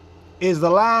is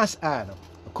the last Adam,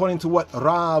 according to what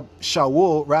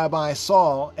Rabbi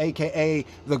Saul, aka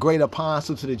the great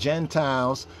apostle to the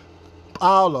Gentiles,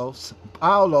 Paulo,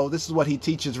 this is what he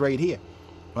teaches right here,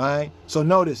 right? So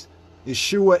notice,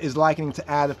 Yeshua is likening to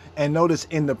Adam, and notice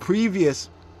in the previous,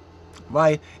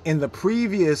 right, in the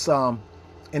previous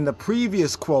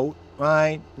quote,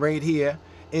 right here,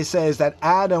 it says that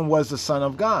Adam was the son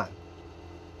of God.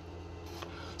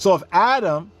 So if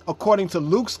Adam, according to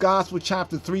Luke's Gospel,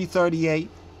 chapter 3:38,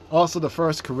 also the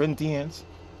 1 Corinthians,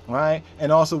 right,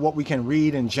 and also what we can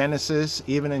read in Genesis,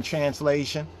 even in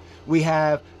translation, we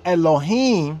have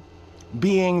Elohim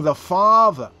being the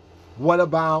father. What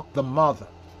about the mother?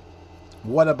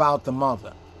 What about the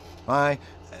mother? All right.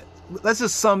 Let's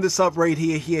just sum this up right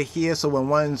here. So when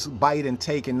one's bite and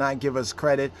take and not give us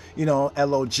credit, you know,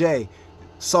 LOJ,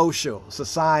 social,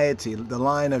 society, the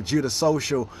line of Judah,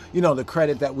 social, you know, the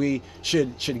credit that we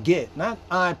should get. Not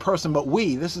I person, but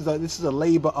we. This is a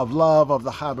labor of love of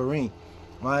the Habarim,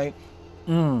 right?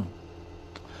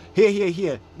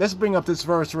 Here. Let's bring up this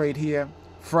verse right here.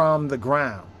 From the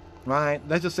ground, right?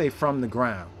 Let's just say from the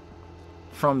ground.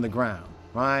 From the ground,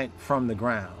 right? From the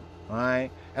ground, right?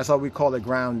 That's what we call the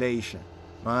groundation,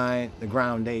 right? The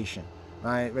groundation,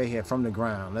 right? Right here, from the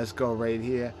ground. Let's go right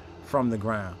here, from the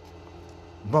ground.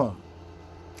 Boom.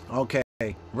 Okay,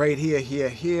 right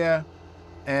here.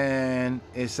 And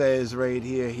it says right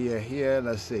here.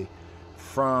 Let's see.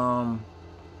 From,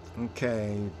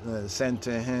 okay, sent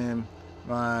to him.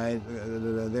 Right,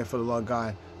 therefore the Lord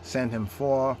God sent him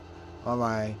forth. All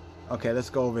right, okay,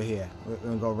 let's go over here. We're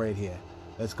gonna go right here.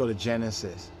 Let's go to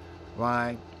Genesis.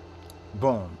 Right,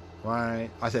 boom.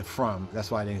 Right, I said from. That's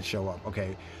why I didn't show up.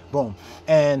 Okay, boom.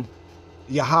 And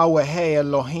Yahweh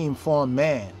Elohim formed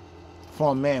man.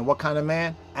 Formed man. What kind of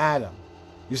man? Adam.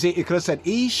 You see, it could have said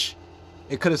Ish.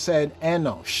 It could have said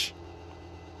Enosh.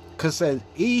 Could have said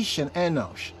Ish and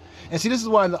Enosh. And see, this is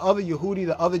why the other Yehudi,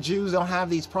 the other Jews, don't have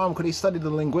these problems, because they study the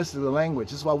linguistics of the language.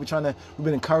 This is why we've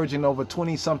been encouraging over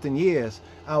 20-something years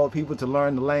our people to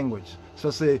learn the language,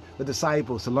 especially the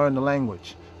disciples to learn the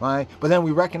language, right? But then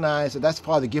we recognize that that's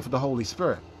part of the gift of the Holy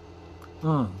Spirit,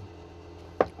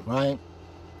 right?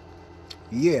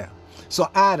 Yeah. So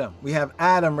Adam, we have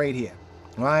Adam right here,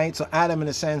 right? So Adam in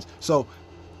a sense, so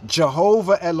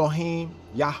Jehovah Elohim,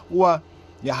 Yahweh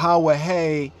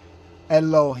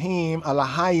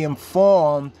Elohim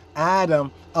formed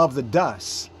Adam of the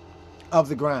dust of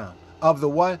the ground. Of the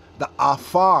what? The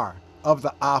afar. Of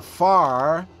the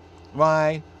afar,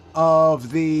 right?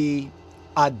 Of the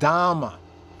Adama.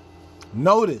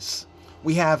 Notice,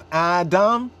 we have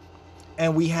Adam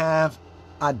and we have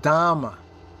Adama,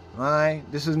 right?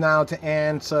 This is now to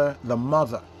answer the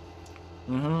mother.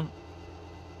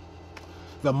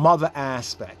 The mother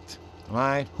aspect,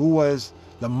 right? Who was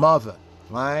the mother?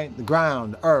 Right? The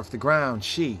ground, the earth, the ground,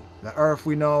 she. The earth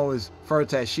we know is referred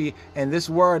to as she. And this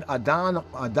word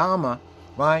Adama,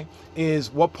 right,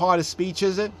 is what part of speech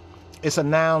is it? It's a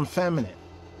noun feminine.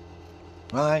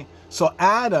 Right? So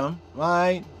Adam,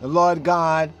 right, the Lord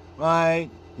God, right,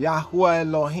 Yahweh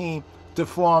Elohim, to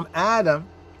form Adam,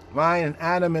 right, and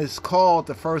Adam is called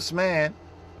the first man.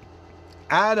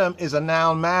 Adam is a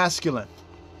noun masculine.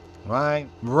 Right?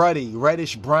 Ruddy,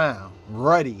 reddish brown.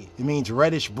 Ruddy. It means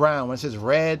reddish brown. When it says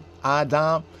red,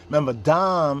 Adam. Remember,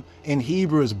 Dam in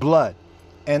Hebrew is blood.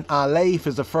 And Aleph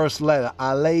is the first letter.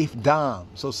 Aleph Dam.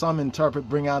 So some interpret,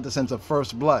 bring out the sense of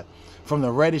first blood. From the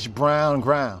reddish brown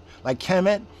ground. Like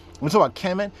Kemet. When we talk about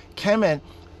Kemet, Kemet,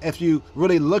 if you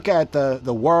really look at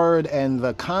the word and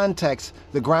the context,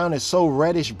 the ground is so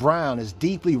reddish brown. It's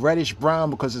deeply reddish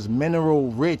brown because it's mineral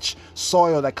rich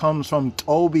soil that comes from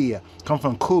Tobia, come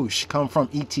from Cush, come from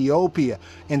Ethiopia.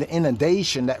 In the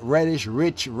inundation, that reddish,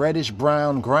 rich, reddish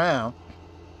brown ground,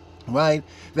 right?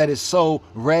 That is so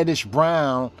reddish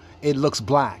brown, it looks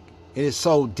black. It is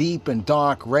so deep and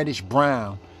dark reddish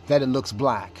brown that it looks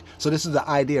black. So this is the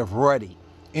idea of ruddy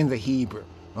in the Hebrew.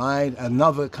 Right?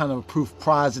 Another kind of proof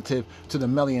positive to the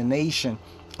melanation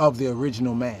of the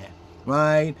original man,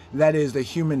 right? That is the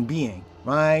human being,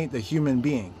 right? The human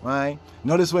being, right?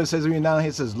 Notice what it says down here.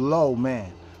 It says low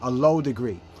man, a low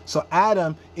degree. So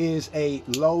Adam is a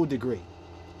low degree,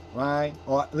 right?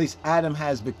 Or at least Adam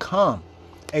has become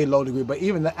a low degree. But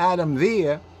even the Adam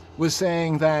there was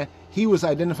saying that he was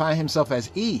identifying himself as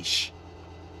Ish.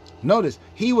 Notice,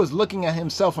 he was looking at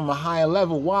himself from a higher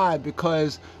level. Why?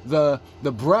 Because the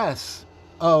breath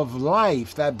of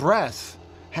life, that breath,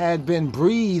 had been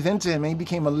breathed into him and he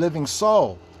became a living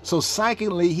soul. So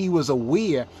psychically, he was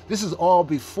aware. This is all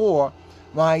before,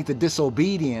 right, the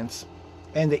disobedience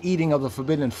and the eating of the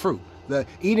forbidden fruit. The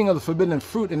eating of the forbidden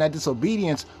fruit and that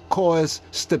disobedience caused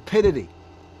stupidity,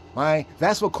 right?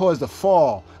 That's what caused the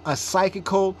fall. A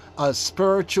psychical, a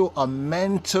spiritual, a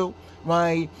mental,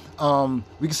 right?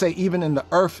 We can say even in the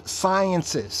earth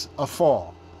sciences, a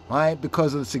fall, right?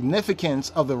 Because of the significance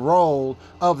of the role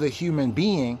of the human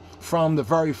being from the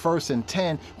very first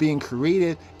intent being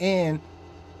created in,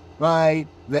 right,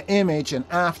 the image and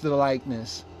after the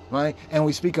likeness, right? And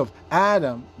we speak of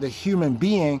Adam, the human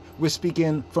being, we're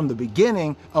speaking from the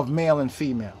beginning of male and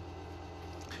female.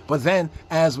 But then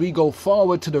as we go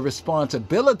forward to the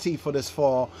responsibility for this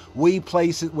fall, we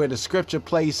place it where the scripture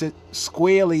places it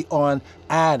squarely on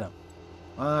Adam,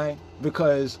 right?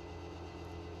 Because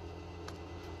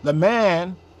the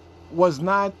man was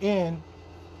not in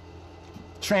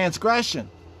transgression,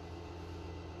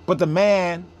 but the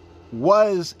man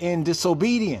was in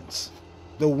disobedience.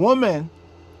 The woman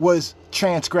was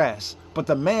transgressed, but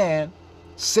the man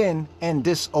sinned and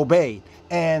disobeyed.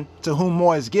 And to whom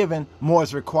more is given, more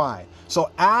is required. So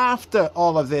after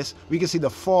all of this, we can see the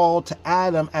fall to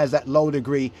Adam as that low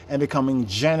degree and becoming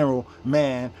general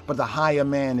man, but the higher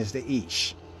man is the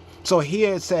Ish. So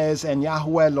here it says, and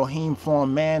Yahweh Elohim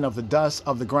formed man of the dust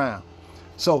of the ground.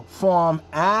 So form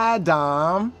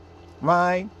Adam,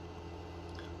 right,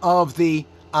 of the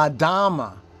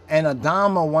Adama. And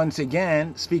Adama, once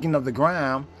again, speaking of the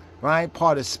ground, right,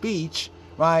 part of speech,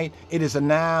 right, it is a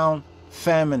noun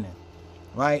feminine,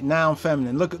 right, noun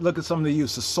feminine. Look at some of the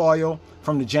use. The soil,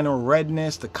 from the general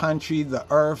redness, the country, the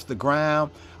earth, the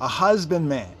ground. A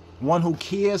husbandman, one who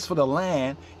cares for the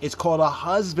land, it's called a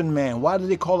husbandman. Why do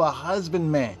they call a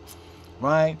husbandman?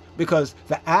 Right? Because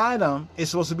the Adam is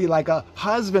supposed to be like a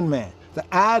husbandman. The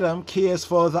Adam cares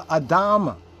for the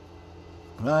Adama,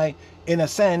 right? In a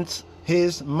sense,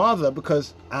 his mother,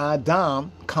 because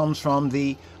Adam comes from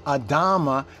the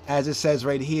Adama, as it says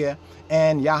right here,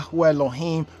 and Yahweh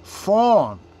Elohim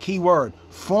formed, keyword,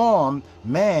 formed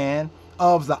man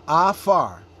of the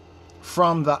Afar,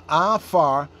 from the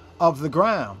Afar of the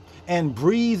ground, and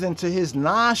breathed into his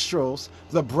nostrils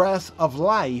the breath of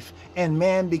life, and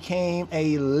man became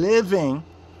a living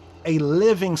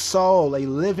soul, a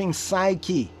living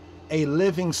psyche, a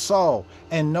living soul.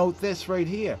 And note this right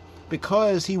here,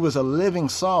 because he was a living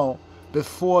soul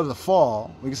before the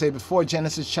fall, we can say before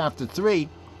Genesis chapter 3,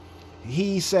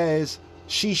 he says,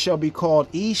 she shall be called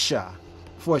Isha,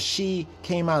 for she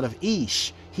came out of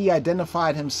Ish. He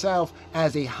identified himself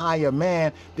as a higher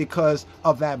man because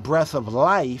of that breath of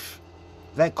life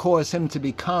that caused him to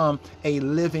become a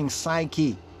living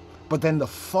psyche. But then the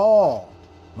fall,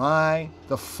 right?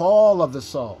 The fall of the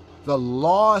soul, the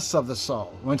loss of the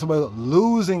soul. When talk about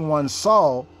losing one's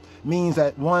soul, means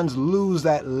that one's lose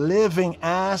that living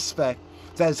aspect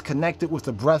that is connected with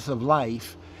the breath of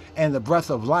life. And the breath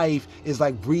of life is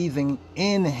like breathing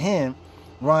in him,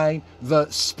 right? The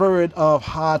spirit of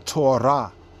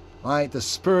HaTorah, right? The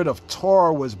spirit of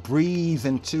Torah was breathed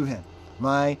into him,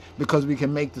 right? Because we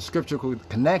can make the scriptural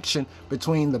connection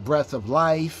between the breath of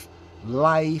life,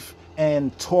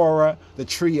 and Torah, the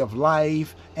tree of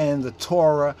life, and the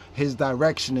Torah, his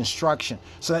direction, instruction.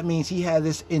 So that means he had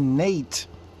this innate,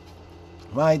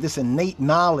 right? This innate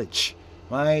knowledge,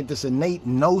 right? This innate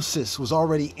gnosis was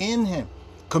already in him.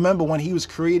 Remember, when he was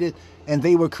created and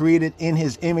they were created in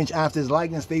his image after his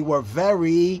likeness, they were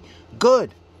very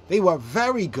good. They were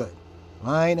very good,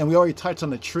 right? And we already touched on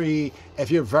the tree. If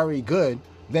you're very good,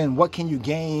 then what can you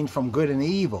gain from good and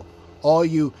evil? All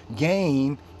you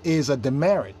gain is a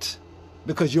demerit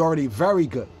because you're already very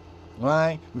good,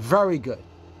 right? Very good,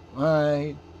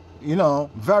 right? You know,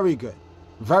 very good.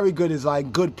 Very good is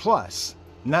like good plus.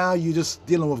 Now you're just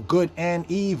dealing with good and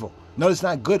evil. Notice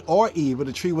not good or evil.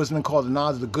 The tree wasn't called the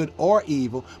knowledge of the good or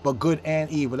evil, but good and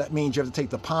evil. That means you have to take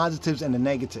the positives and the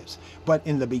negatives. But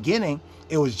in the beginning,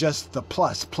 it was just the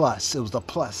plus. It was the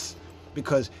plus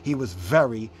because he was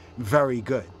very, very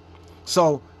good.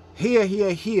 So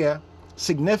here,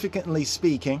 significantly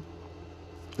speaking,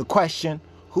 the question,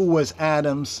 who was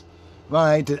Adam's,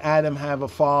 right? Did Adam have a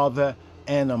father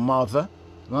and a mother,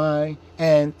 right?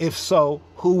 And if so,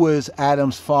 who was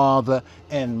Adam's father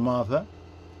and mother?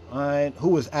 right? Who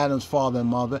was Adam's father and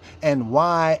mother, and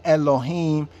why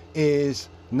Elohim is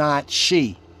not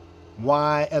she.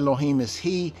 Why Elohim is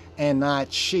he and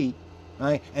not she,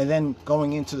 right? And then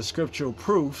going into the scriptural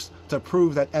proofs to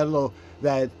prove that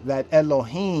that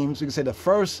Elohim, so you can say the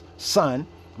first son,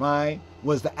 right,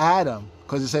 was the Adam,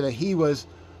 because it said that he was,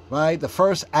 right, the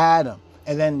first Adam.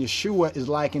 And then Yeshua is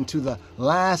likened to the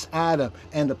last Adam.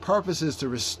 And the purpose is to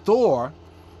restore,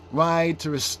 right, to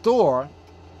restore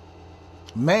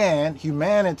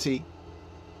humanity,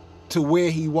 to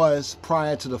where he was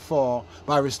prior to the fall,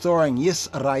 by restoring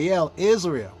Yisrael,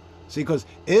 Israel. See, because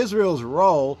Israel's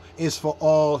role is for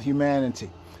all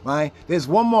humanity, right? There's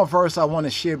one more verse I want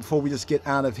to share before we just get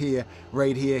out of here,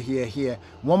 right here.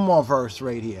 One more verse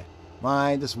right here,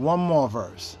 right? Just one more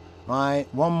verse. Right,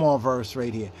 one more verse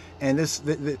right here, and this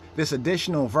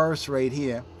additional verse right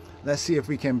here. Let's see if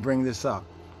we can bring this up.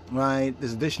 Right,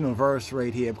 this additional verse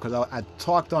right here, because I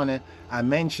talked on it, I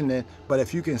mentioned it, but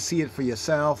if you can see it for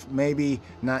yourself, maybe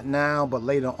not now, but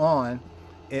later on,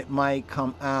 it might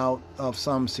come out of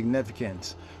some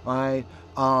significance. Right,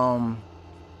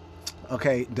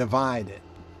 okay, divide it.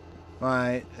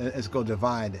 Right, let's go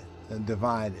divide it,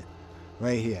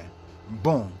 right here.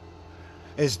 Boom.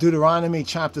 It's Deuteronomy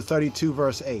chapter 32,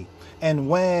 verse 8. And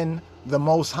when the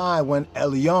Most High, when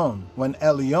Elion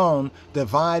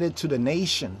divided to the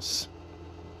nations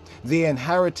the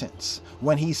inheritance,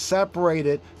 when he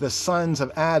separated the sons of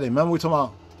Adam. Remember, we're talking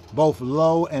about both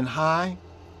low and high.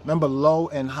 Remember low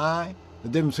and high? The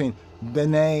difference between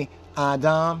B'nai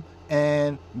Adam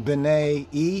and B'nai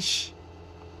Ish.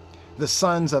 The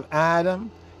sons of Adam.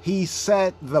 He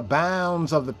set the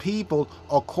bounds of the people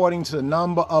according to the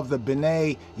number of the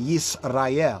B'nai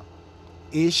Yisrael.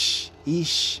 Ish,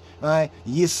 right?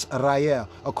 Yisrael,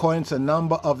 according to the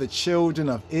number of the children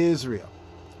of Israel,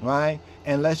 right?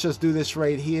 And let's just do this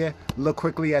right here. Look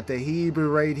quickly at the Hebrew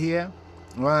right here,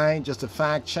 right? Just to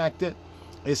fact check it.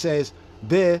 It says,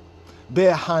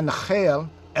 Be'hanachel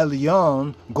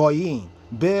Elyon Goyim.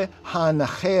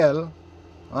 Be'hanachel,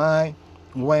 right?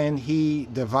 When he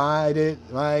divided,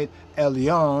 right,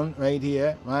 Elyon, right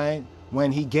here, right,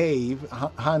 when he gave,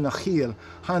 Hanachil,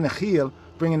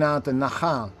 bringing out the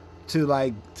Nachal,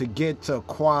 to get, to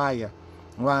acquire,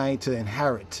 right, to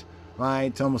inherit,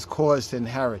 right, to almost cause to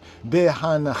inherit.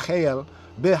 Behanachel,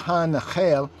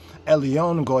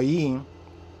 Elyon Goyim,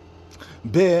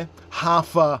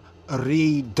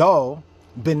 Behafarido,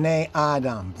 B'nai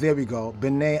Adam. There we go,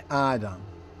 B'nai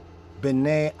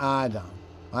Adam.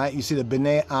 Right, you see the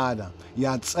B'nai Adam.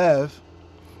 Yatzev,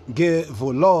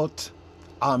 Gevulot,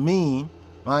 Amin,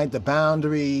 right, the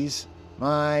boundaries,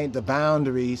 right, the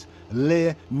boundaries,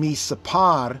 Le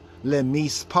Mispar,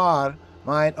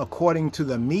 right, according to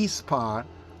the Mispar,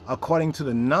 according to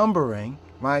the numbering,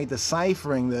 right, the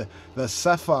ciphering, the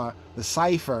cipher,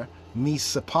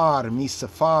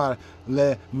 Mispar,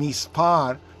 Le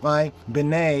Mispar, right,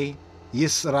 B'nai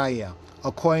Yisrael,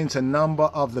 according to number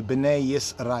of the B'nai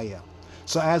Yisrael.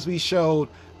 So as we showed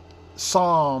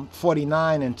Psalm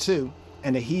 49 and 2,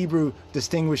 and the Hebrew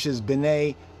distinguishes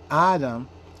B'nai Adam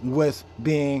with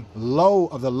being low,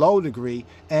 of the low degree,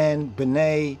 and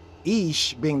B'nai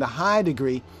Ish being the high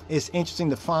degree, it's interesting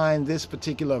to find this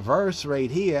particular verse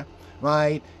right here,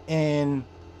 right, in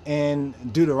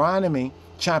Deuteronomy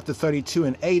chapter 32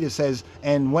 and 8, it says,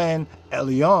 and when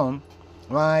Elion,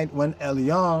 right, when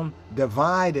Elion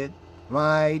divided,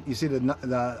 right, you see the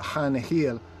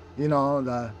Hanachil, you know,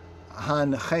 the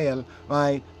Hanachel,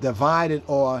 right, divided,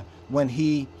 or when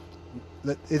he,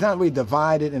 it's not really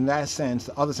divided in that sense,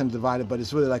 the other sense divided, but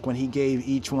it's really like when he gave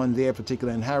each one their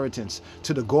particular inheritance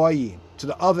to the Goyim, to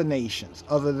the other nations,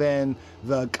 other than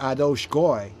the Kadosh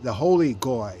Goy, the holy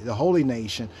Goy, the holy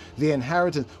nation, the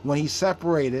inheritance, when he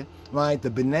separated, right, the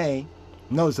B'nai,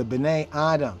 notice the B'nai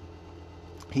Adam,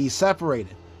 he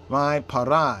separated, right,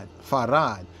 Farad,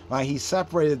 right, he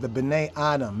separated the B'nai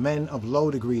Adam, men of low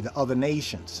degree, the other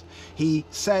nations. He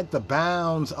set the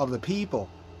bounds of the people,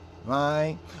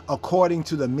 right, according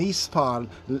to the Mispar,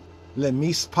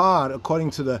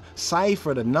 according to the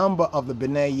cipher, the number of the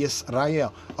B'nai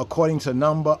Yisrael, according to the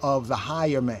number of the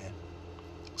higher man.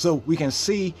 So we can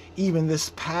see even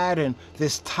this pattern,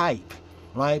 this type,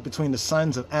 right, between the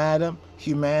sons of Adam,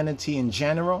 humanity in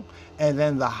general, and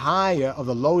then the higher of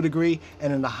the low degree,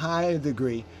 and in the higher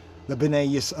degree, the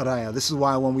B'nai Yisrael. This is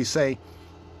why when we say,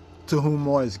 to whom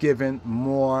more is given,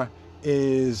 more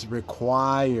is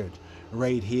required,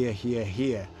 right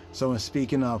here. So in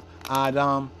speaking of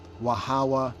Adam,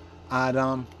 Wahawa,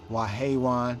 Adam,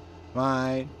 Wahewan,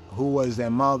 right, who was their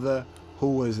mother,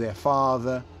 who was their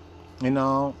father, you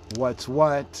know, what's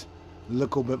what,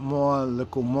 little bit more,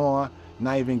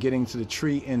 not even getting to the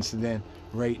tree incident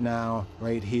right now,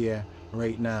 right here,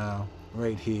 right now,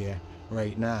 right here,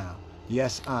 right now.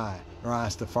 Yes, I,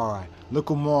 Rastafari.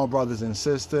 Look at more, brothers and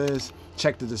sisters.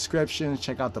 Check the description.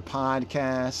 Check out the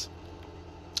podcast.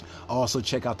 Also,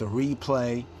 check out the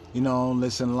replay. You know,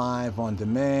 listen live on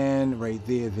demand. Right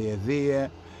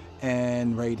there.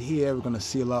 And right here, we're going to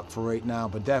seal up for right now.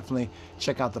 But definitely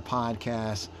check out the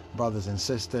podcast, brothers and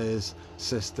sisters,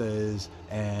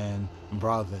 and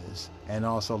brothers. And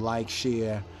also like,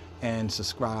 share, and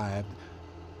subscribe.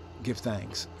 Give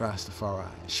thanks, Rastafari.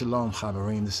 Shalom,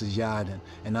 Chabarim. This is Yadin,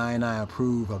 and I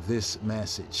approve of this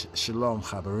message. Shalom,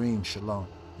 Chabarim. Shalom.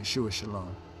 Yeshua,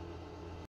 shalom.